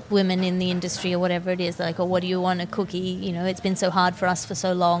help women in the industry or whatever it is, like, oh, what do you want a cookie? You know, it's been so hard for us for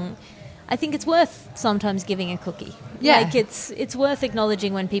so long. I think it's worth sometimes giving a cookie. Yeah. Like, it's worth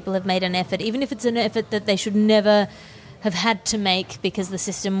acknowledging when people have made an effort, even if it's an effort that they should never have had to make because the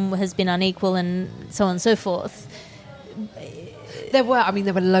system has been unequal and so on and so forth. There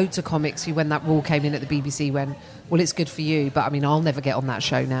were loads of comics who, when that rule came in at the BBC, went, well, it's good for you, but I mean, I'll never get on that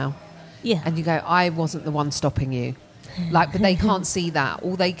show now. Yeah. And you go, I wasn't the one stopping you. Like, but they can't see that.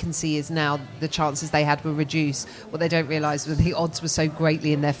 All they can see is now the chances they had were reduced. What they don't realise was the odds were so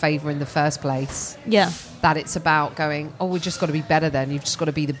greatly in their favour in the first place. Yeah. That it's about going, oh, we've just got to be better then. You've just got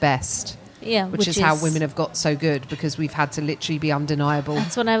to be the best. Yeah, which is how women have got so good, because we've had to literally be undeniable.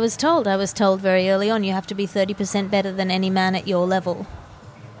 That's what I was told. I was told very early on, you have to be 30% better than any man at your level.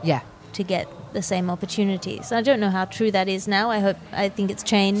 Yeah. To get the same opportunities. I don't know how true that is now. I think it's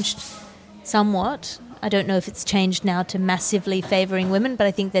changed somewhat. I don't know if it's changed now to massively favouring women, but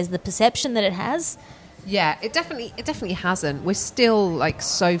I think there's the perception that it has. Yeah, it definitely hasn't. We're still like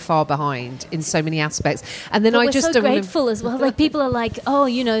so far behind in so many aspects. And then but we're so grateful as well. Like, people are like, oh,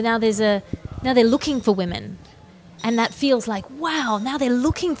 you know, now they're looking for women. And that feels like, wow, now they're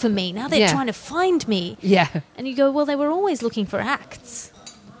looking for me. Now they're trying to find me. Yeah. And you go, well, they were always looking for acts.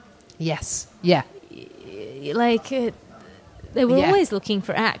 Yes. Yeah. Like, They were Yeah. always looking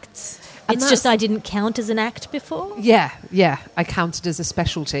for acts. And It's just that's- I didn't count as an act before. Yeah. I counted as a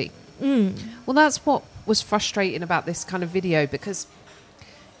specialty. Well, that's what was frustrating about this kind of video, because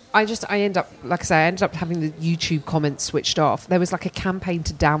I ended up, like I say, I ended up having the YouTube comments switched off. There was like a campaign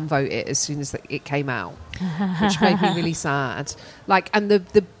to downvote it as soon as it came out, which made me really sad. Like, and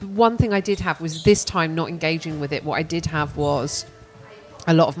the one thing I did have was this time not engaging with it. What I did have was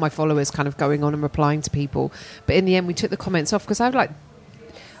a lot of my followers kind of going on and replying to people. But in the end, we took the comments off, because I was like,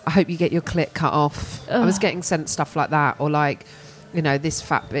 I hope you get your clit cut off. I was getting sent stuff like that, or like, you know, this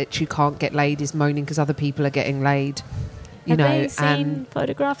fat bitch who can't get laid is moaning because other people are getting laid. You Have know, they seen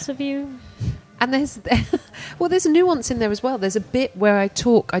photographs of you? and there's a nuance in there as well. There's a bit where I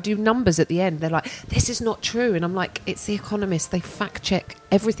do numbers at the end. They're like, this is not true, and I'm like, it's The Economist. They fact check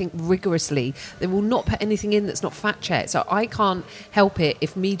everything rigorously. They will not put anything in that's not fact checked. So I can't help it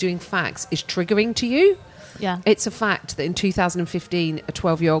if me doing facts is triggering to you. Yeah. It's a fact that in 2015 a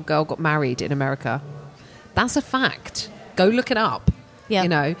 12-year-old girl got married in America. That's a fact. Go look it up. Yeah. You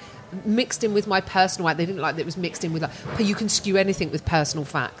know, mixed in with my personal act. They didn't like that it was mixed in with like, oh, you can skew anything with personal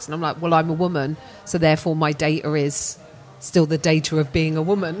facts. And I'm like, well, I'm a woman, so therefore my data is still the data of being a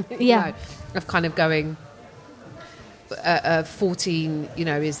woman. Yeah. You know, of kind of going 14, you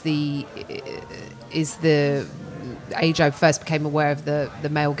know, is the age I first became aware of the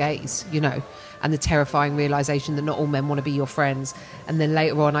male gaze, you know, and the terrifying realization that not all men want to be your friends. And then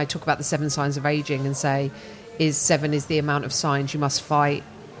later on I talk about the 7 signs of aging and say, 7 is the amount of signs you must fight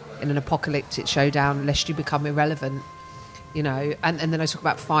in an apocalyptic showdown lest you become irrelevant, you know. And then I talk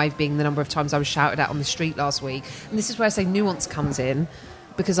about 5 being the number of times I was shouted at on the street last week. And this is where I say nuance comes in,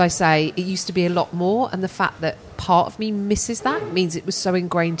 because I say it used to be a lot more, and the fact that part of me misses that means it was so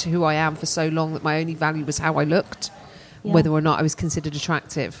ingrained to who I am for so long that my only value was how I looked, Yeah. whether or not I was considered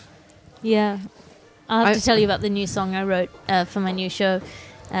attractive. Yeah. I'll have to tell you about the new song I wrote for my new show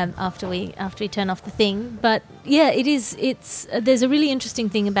after we turn off the thing. But yeah, it's there's a really interesting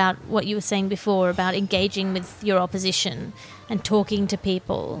thing about what you were saying before about engaging with your opposition and talking to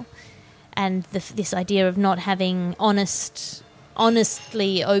people, and this idea of not having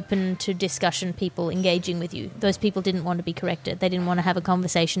honestly open to discussion people engaging with you. Those people didn't want to be corrected. They didn't want to have a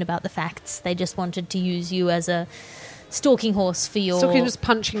conversation about the facts. They just wanted to use you as a stalking horse for your... Stalking horse,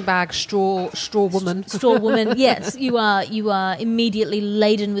 punching bag, straw woman. Straw woman, yes. You are immediately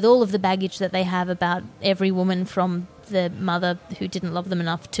laden with all of the baggage that they have about every woman, from the mother who didn't love them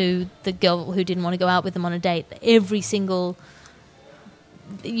enough to the girl who didn't want to go out with them on a date. Every single...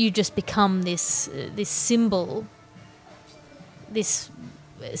 You just become this symbol, this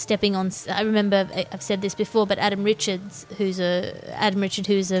stepping on... I remember, I've said this before, but Adam Richard, who's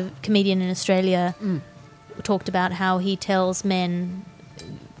a comedian in Australia... talked about how he tells male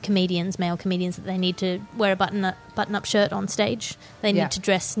comedians, that they need to wear a button-up shirt on stage. They need to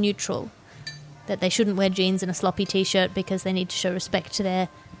dress neutral. That they shouldn't wear jeans and a sloppy T-shirt because they need to show respect to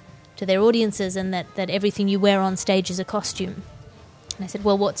their audiences, and that everything you wear on stage is a costume. And I said,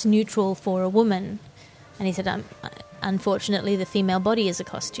 well, what's neutral for a woman? And he said, unfortunately, the female body is a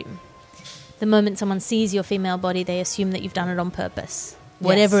costume. The moment someone sees your female body, they assume that you've done it on purpose.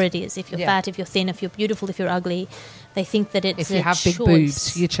 Whatever it is, if you're fat, if you're thin, if you're beautiful, if you're ugly, they think that it's If you have big choice.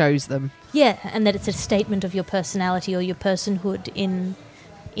 boobs, you chose them. Yeah, and that it's a statement of your personality or your personhood in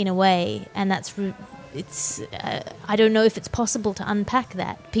a way, and that's I don't know if it's possible to unpack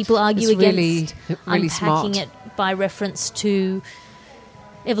that. People argue It's really, against really unpacking smart. it by reference to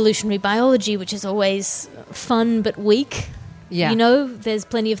evolutionary biology, which is always fun but weak. Yeah. You know, there's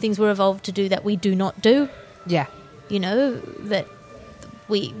plenty of things we're evolved to do that we do not do. Yeah. You know, that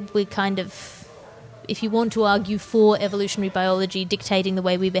we kind of, if you want to argue for evolutionary biology dictating the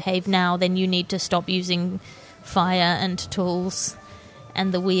way we behave now, then you need to stop using fire and tools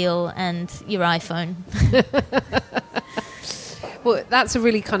and the wheel and your iPhone. Well, that's a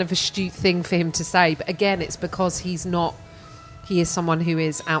really kind of astute thing for him to say. But again, it's because he is someone who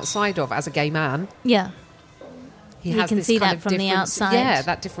is outside of, as a gay man. Yeah. He can this see kind that of from the different- outside. Yeah,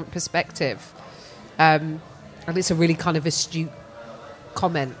 that different perspective. And it's a really kind of astute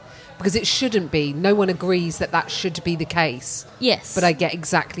comment, because it shouldn't be. No one agrees that should be the case. Yes. But I get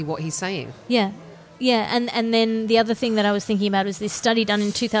exactly what he's saying. Yeah. Yeah, and then the other thing that I was thinking about was this study done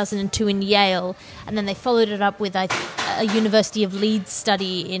in 2002 in Yale, and then they followed it up with a University of Leeds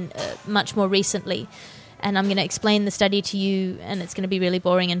study in much more recently. And I'm going to explain the study to you, and it's going to be really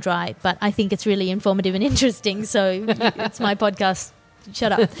boring and dry, but I think it's really informative and interesting, so it's my podcast.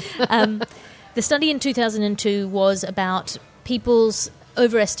 Shut up. The study in 2002 was about people's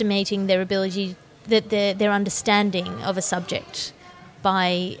overestimating their ability, that their understanding of a subject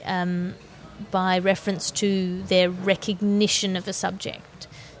by by reference to their recognition of a subject.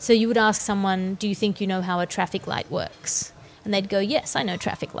 So you would ask someone, do you think you know how a traffic light works? And they'd go, yes, I know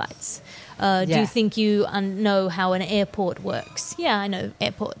traffic lights. Do you think you know how an airport works? Yeah, I know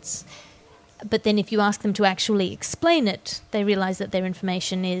airports. But then if you ask them to actually explain it, they realise that their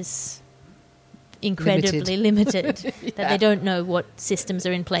information is incredibly limited. That they don't know what systems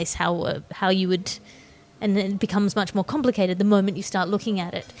are in place, how you would... And then it becomes much more complicated the moment you start looking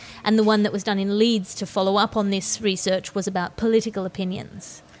at it. And the one that was done in Leeds to follow up on this research was about political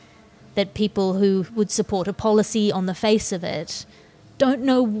opinions. That people who would support a policy on the face of it don't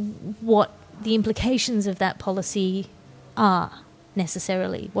know what the implications of that policy are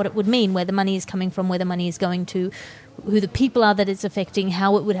necessarily, what it would mean, where the money is coming from, where the money is going to, who the people are that it's affecting,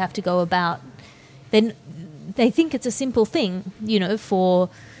 how it would have to go about. Then they think it's a simple thing, for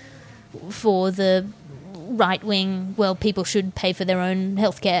the right wing, well, people should pay for their own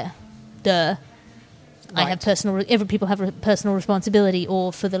healthcare. Duh. Right. Every people have a personal responsibility.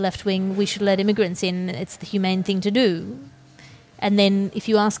 Or for the left wing, we should let immigrants in. It's the humane thing to do. And then if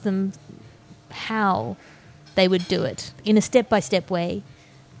you ask them how they would do it in a step-by-step way,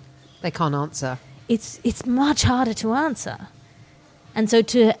 they can't answer. It's much harder to answer. And so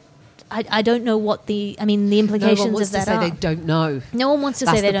I don't know what the implications of that are. No one wants to say they don't know. No one wants to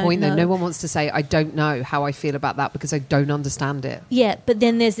say they don't know. That's the point, though. No one wants to say, I don't know how I feel about that because I don't understand it. Yeah, but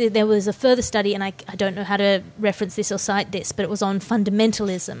then there was a further study, and I don't know how to reference this or cite this, but it was on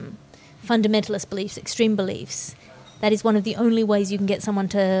fundamentalism, fundamentalist beliefs, extreme beliefs. That is one of the only ways you can get someone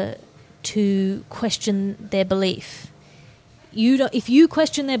to question their belief. If you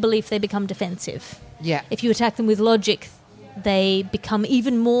question their belief, they become defensive. Yeah. If you attack them with logic, they become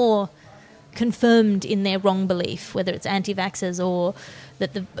even more confirmed in their wrong belief, whether it's anti-vaxxers or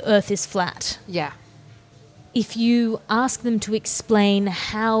that the earth is flat. Yeah. If you ask them to explain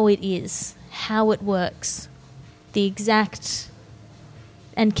how it is, how it works,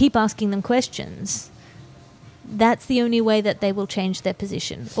 and keep asking them questions, that's the only way that they will change their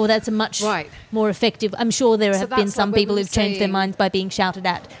position. Or that's a much more effective... I'm sure there have been some people who've changed their minds by being shouted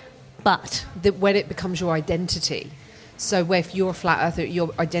at, but... when it becomes your identity... So if you're a flat earther,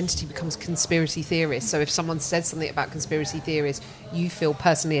 your identity becomes conspiracy theorist. So if someone says something about conspiracy theories, you feel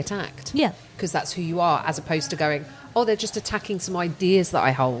personally attacked. Yeah. Because that's who you are, as opposed to going, oh, they're just attacking some ideas that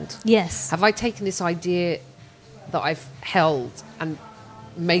I hold. Yes. Have I taken this idea that I've held and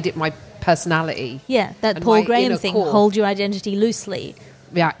made it my personality? Yeah, that Paul Graham thing, hold your identity loosely.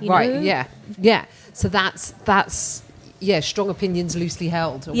 Yeah, right, know? yeah. Yeah. So that's strong opinions loosely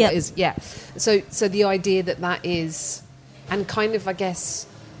held. Or what is, So the idea that is... And kind of, I guess,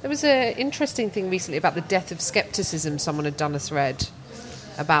 there was an interesting thing recently about the death of skepticism. Someone had done a thread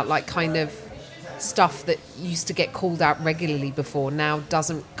about, like, kind of stuff that used to get called out regularly before now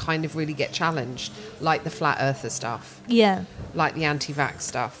doesn't kind of really get challenged, like the flat earther stuff. Yeah. Like the anti-vax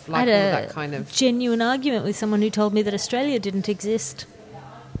stuff. I Like had all that kind of... genuine argument with someone who told me that Australia didn't exist.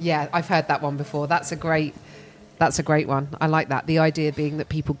 Yeah, I've heard that one before. That's a great one. I like that. The idea being that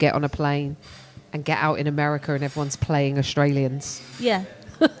people get on a plane and get out in America and everyone's playing Australians. Yeah.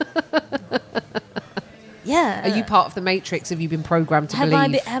 Yeah. Are you part of the Matrix? Have you been programmed to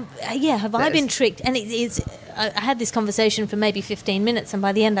believe? Have I been tricked? And I had this conversation for maybe 15 minutes, and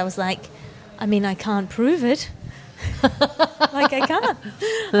by the end I was like, I can't prove it. Like, I can't.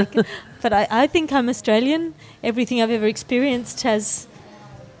 But I think I'm Australian. Everything I've ever experienced has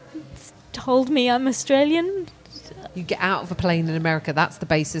told me I'm Australian. You get out of a plane in America. That's the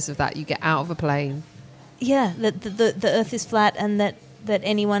basis of that. You get out of a plane. Yeah, that the earth is flat, and that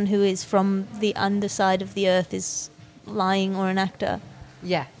anyone who is from the underside of the earth is lying or an actor.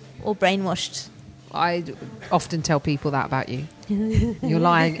 Yeah. Or brainwashed. I often tell people that about you. You're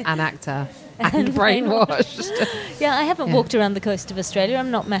lying, an actor, and brainwashed. Yeah, I haven't walked around the coast of Australia. I'm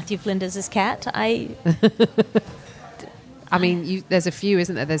not Matthew Flinders' cat. There's a few,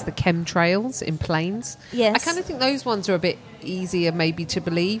 isn't there? There's the chemtrails in planes. Yes. I kind of think those ones are a bit easier maybe to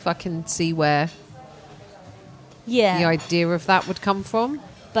believe. I can see where the idea of that would come from.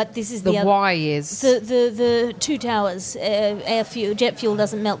 But this is the why is... The two towers, jet fuel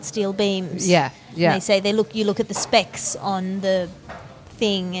doesn't melt steel beams. Yeah. And they say you look at the specs on the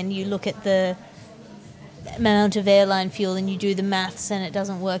thing and you look at the amount of airline fuel and you do the maths and it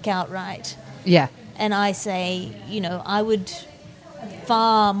doesn't work out right. Yeah. And I say, I would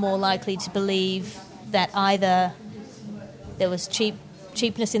far more likely to believe that either there was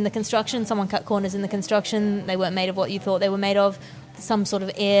cheapness in the construction, someone cut corners in the construction, they weren't made of what you thought they were made of, some sort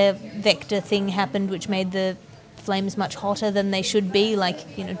of air vector thing happened which made the flames much hotter than they should be,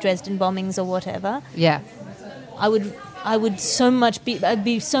 like, Dresden bombings or whatever. Yeah. I would I'd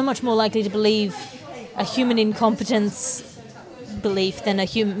be so much more likely to believe a human incompetence belief than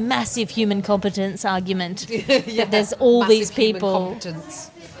a massive human competence argument. That there's all Massive these people. human competence.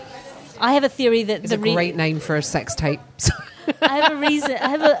 I have a theory that It's a great name for a sex tape.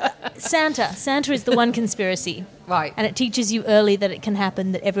 Santa. Santa is the one conspiracy. Right. And it teaches you early that it can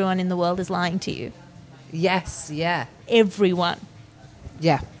happen, that everyone in the world is lying to you. Yes, yeah. Everyone.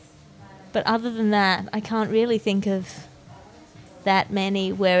 Yeah. But other than that, I can't really think of that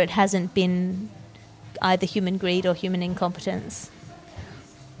many where it hasn't been either human greed or human incompetence.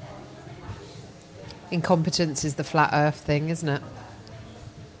 Incompetence is the flat earth thing, isn't it?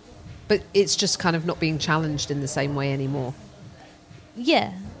 But it's just kind of not being challenged in the same way anymore.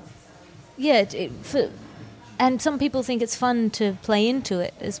 Yeah. Yeah, and some people think it's fun to play into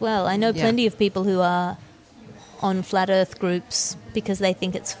it as well. I know plenty of people who are on flat earth groups because they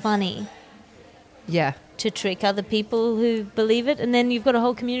think it's funny. Yeah. To trick other people who believe it, and then you've got a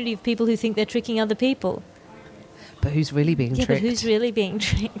whole community of people who think they're tricking other people. But who's really being tricked? Yeah, but who's really being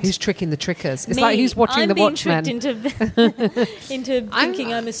tricked? Who's tricking the trickers? It's Me. like who's watching The Watchmen? I'm being tricked into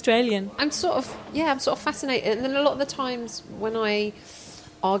thinking I'm Australian. I'm sort of fascinated, and then a lot of the times when I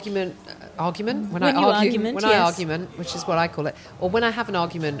argument, which is what I call it, or when I have an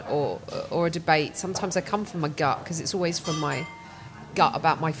argument or a debate, sometimes I come from my gut because it's always from my gut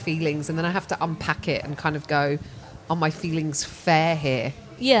about my feelings, and then I have to unpack it and kind of go, are my feelings fair here?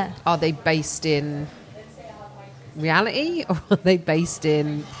 Yeah. Are they based in reality or are they based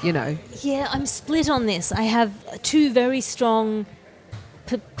in, Yeah, I'm split on this. I have two very strong,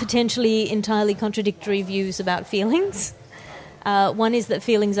 potentially entirely contradictory views about feelings. One is that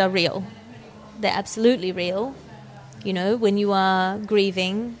feelings are real. They're absolutely real. When you are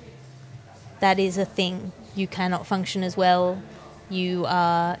grieving, that is a thing. You cannot function as well. You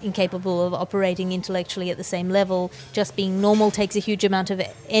are incapable of operating intellectually at the same level. Just being normal takes a huge amount of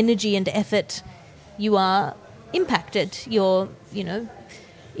energy and effort. You are impacted.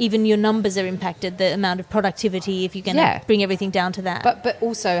 Even your numbers are impacted, the amount of productivity, if you're going to bring everything down to that. But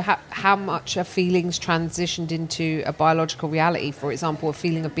also how much are feelings transitioned into a biological reality. For example, a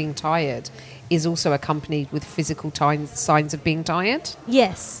feeling of being tired is also accompanied with physical signs of being tired.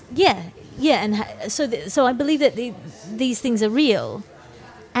 Yes, yeah. And so I believe that these things are real.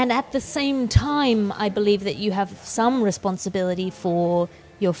 And at the same time, I believe that you have some responsibility for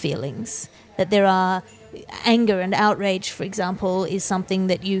your feelings. That there are anger and outrage, for example, is something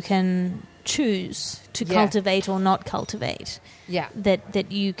that you can choose to cultivate or not cultivate. Yeah.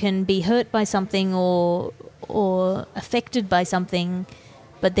 That you can be hurt by something or affected by something,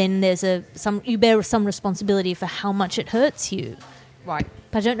 but then you bear some responsibility for how much it hurts you. Right.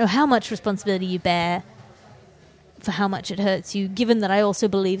 But I don't know how much responsibility you bear for how much it hurts you, given that I also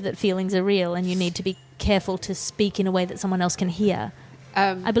believe that feelings are real and you need to be careful to speak in a way that someone else can hear.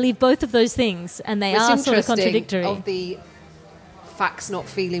 I believe both of those things, and they are sort of contradictory. Of the Facts Not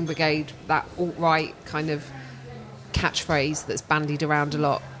Feeling Brigade, that alt-right kind of catchphrase that's bandied around a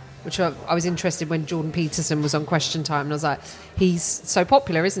lot, which I was interested when Jordan Peterson was on Question Time, and I was like, he's so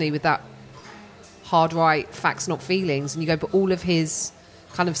popular, isn't he, with that hard right, facts not feelings, and you go, but all of his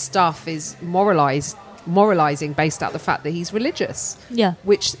kind of stuff is moralizing based out the fact that he's religious,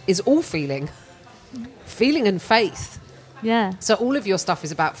 which is all feeling and faith. Yeah. So all of your stuff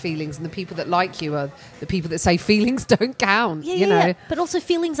is about feelings, and the people that like you are the people that say feelings don't count. Yeah. But also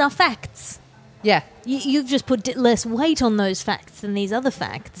feelings are facts. Yeah. You've just put less weight on those facts than these other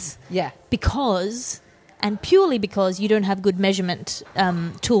facts. Yeah. Purely because you don't have good measurement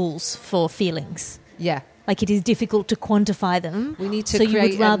tools for feelings. Yeah. Like, it is difficult to quantify them. We need to so you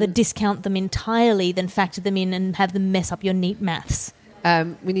would rather discount them entirely than factor them in and have them mess up your neat maths.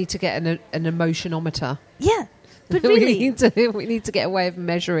 We need to get an emotionometer. Yeah. But really, we need to get a way of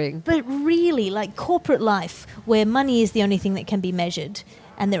measuring. But really, like corporate life, where money is the only thing that can be measured,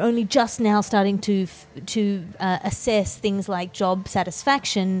 and they're only just now starting to assess things like job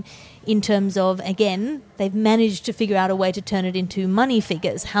satisfaction in terms of, again, they've managed to figure out a way to turn it into money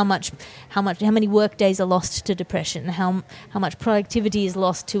figures. How many work days are lost to depression? How much productivity is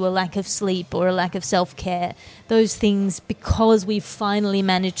lost to a lack of sleep or a lack of self-care? Those things, because we've finally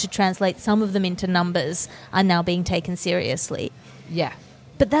managed to translate some of them into numbers, are now being taken seriously. Yeah.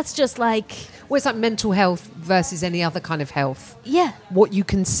 But that's just like... Well, it's like mental health versus any other kind of health. Yeah. What you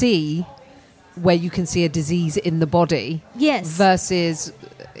can see, where you can see a disease in the body. Yes. Versus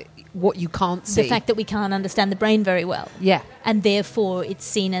what you can't see. The fact that we can't understand the brain very well. Yeah. And therefore it's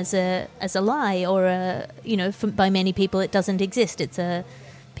seen as a lie, or by many people it doesn't exist.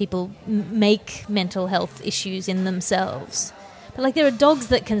 People make mental health issues in themselves. But like, there are dogs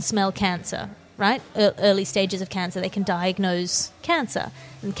that can smell cancer, right? Early stages of cancer. They can diagnose cancer.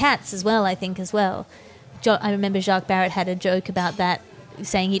 And cats as well, I think, as well. I remember Jacques Barrett had a joke about that,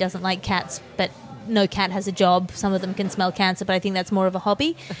 saying he doesn't like cats, but no cat has a job. Some of them can smell cancer, but I think that's more of a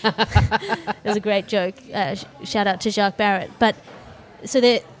hobby. There's a great joke. Shout out to Jacques Barrett. But so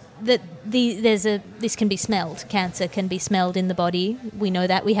this can be smelled. Cancer can be smelled in the body. We know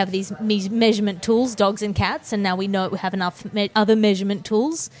that. We have these measurement tools, dogs and cats, and now we know we have enough other measurement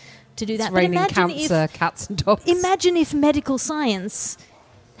tools to do that. It's raining cancer, cats and dogs. Imagine if medical science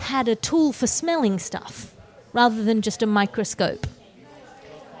had a tool for smelling stuff rather than just a microscope.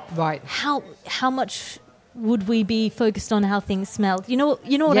 Right. How much would we be focused on how things smelled? You know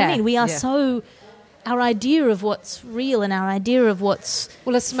what I mean? We are so... Our idea of what's real and our idea of what's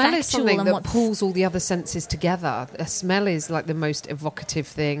Well, a smell is something that what's... pulls all the other senses together. A smell is like the most evocative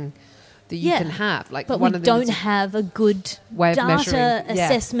thing that you can have. Like, but one we of don't have a good way of data measuring.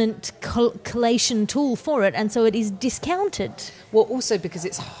 assessment collation tool for it, and so it is discounted. Well, also because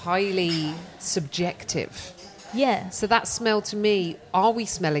it's highly subjective. Yeah. So that smell to me, are we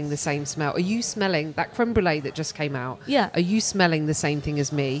smelling the same smell? Are you smelling that creme brulee that just came out? Yeah. Are you smelling the same thing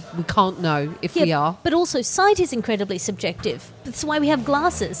as me? We can't know if we are. But also, sight is incredibly subjective. That's why we have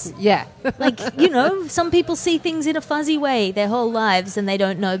glasses. Yeah. Like, some people see things in a fuzzy way their whole lives and they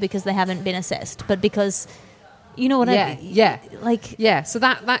don't know because they haven't been assessed. But because, I mean? Yeah. Like... Yeah, so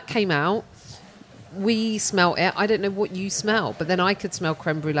that came out. We smelt it. I don't know what you smell, but then I could smell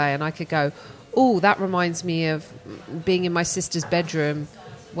creme brulee and I could go... Oh, that reminds me of being in my sister's bedroom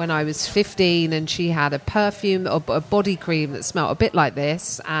when I was 15 and she had a perfume or a body cream that smelled a bit like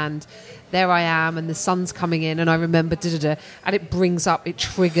this, and there I am and the sun's coming in and I remember and it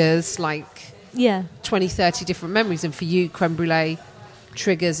triggers like 20, 30 different memories, and for you creme brulee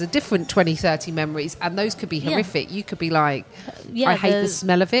triggers a different 20, 30 memories, and those could be horrific. You could be like, I hate the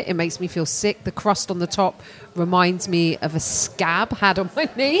smell of it. It makes me feel sick. The crust on the top reminds me of a scab had on my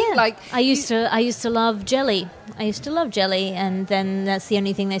knee. Yeah. Like I used to love jelly. And then that's the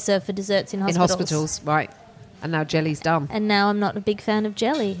only thing they serve for desserts in hospitals. Right. And now jelly's done. And now I'm not a big fan of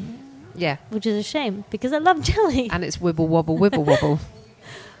jelly. Yeah. Which is a shame because I love jelly. And it's wibble wobble wibble wobble.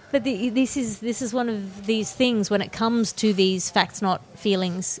 But this is one of these things when it comes to these facts not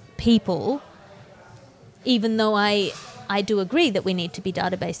feelings people, even though I do agree that we need to be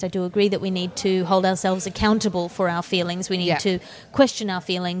data-based. I do agree that we need to hold ourselves accountable for our feelings. We need to question our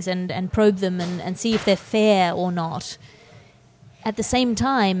feelings and probe them and see if they're fair or not. At the same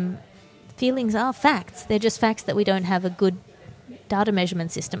time, feelings are facts. They're just facts that we don't have a good data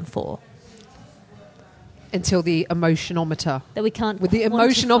measurement system for. Until the emotionometer. That we can't With the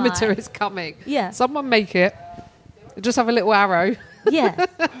emotionometer is coming. Yeah. Someone make it. Just have a little arrow. Yeah.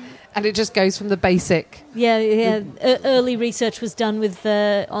 And it just goes from the basic. Yeah. Early research was done with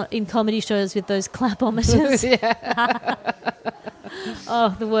in comedy shows with those clapometers.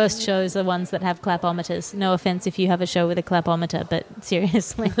 Oh, the worst shows are ones that have clapometers. No offense if you have a show with a clapometer, but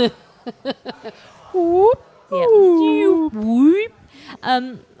seriously. Whoop. Yeah. Whoop.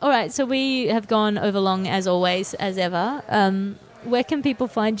 All right, so we have gone over long as always, as ever. Where can people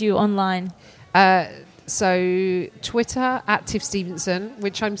find you online? So Twitter at Tiff Stevenson,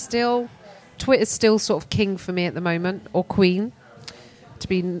 which Twitter's still sort of king for me at the moment, or queen, to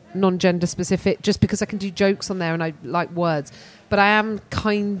be non-gender specific, just because I can do jokes on there and I like words. But I am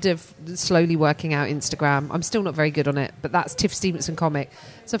kind of slowly working out Instagram. I'm still not very good on it, but that's Tiff Stevenson Comic.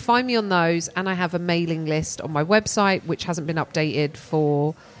 So find me on those, and I have a mailing list on my website, which hasn't been updated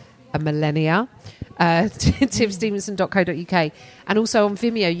for a millennia, tiffstevenson.co.uk. And also on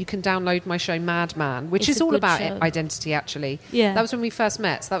Vimeo, you can download my show Madman, which is all about identity, actually. Yeah. That was when we first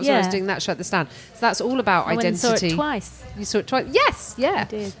met. So that was when I was doing that show at the stand. So that's all about identity. I saw it twice. You saw it twice? Yes, yeah. I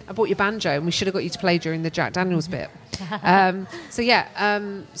did. I bought your banjo, and we should have got you to play during the Jack Daniels bit. So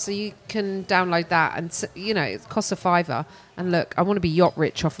you can download that, and it costs $5. And look, I want to be yacht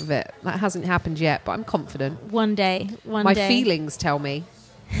rich off of it. That hasn't happened yet, but I'm confident. One day. My feelings tell me,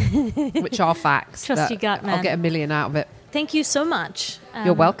 which are facts. Trust your gut, man. I'll get $1 million out of it. Thank you so much.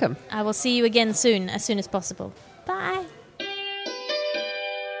 You're welcome. I will see you again soon, as soon as possible. Bye.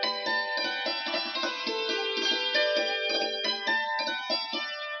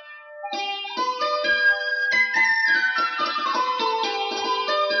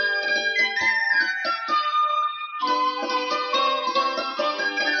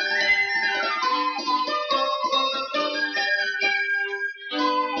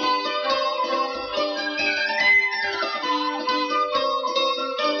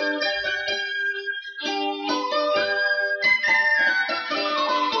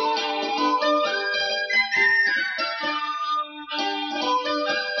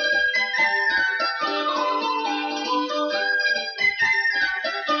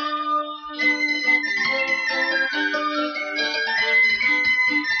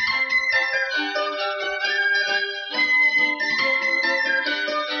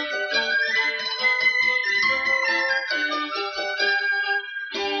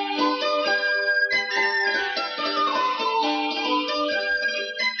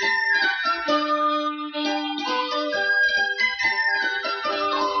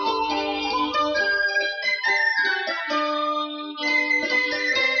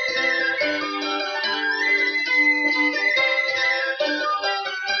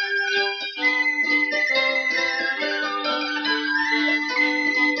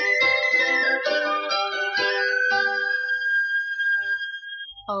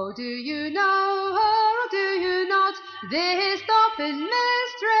 This doff is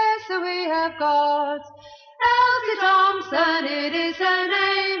mistress that we have got. Elsie Thompson, it is her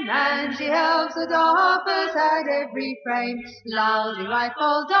name, and she helps the doffers at every frame. Laldy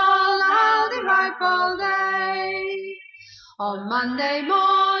Rifle doll, laldy rifle day. On Monday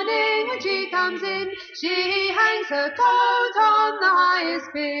morning when she comes in, she hangs her coat on the highest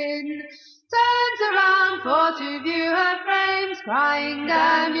pin, turns around for to view her frames, crying,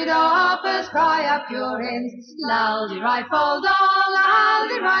 damn you doffers, cry up your ends. Laldy Rifle doll,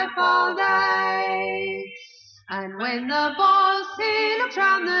 laldy rifle day. And when the boss, he looks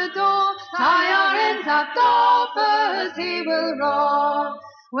round the door, tie our ends up, doffers, he will roar.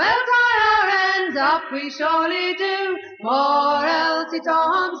 Well, tie our ends up, we surely do, for Elsie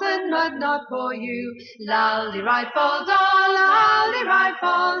Thompson, but not for you. Laldy Rifle doll, laldy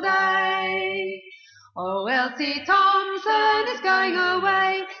rifle day. Oh, Elsie Thompson is going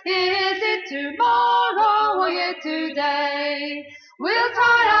away, is it tomorrow or yet today? We'll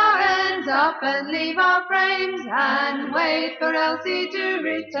tie our ends up and leave our frames and wait for Elsie to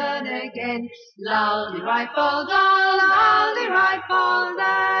return again. Laldy Rifle doll, laldy rifle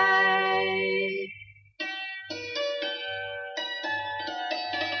day.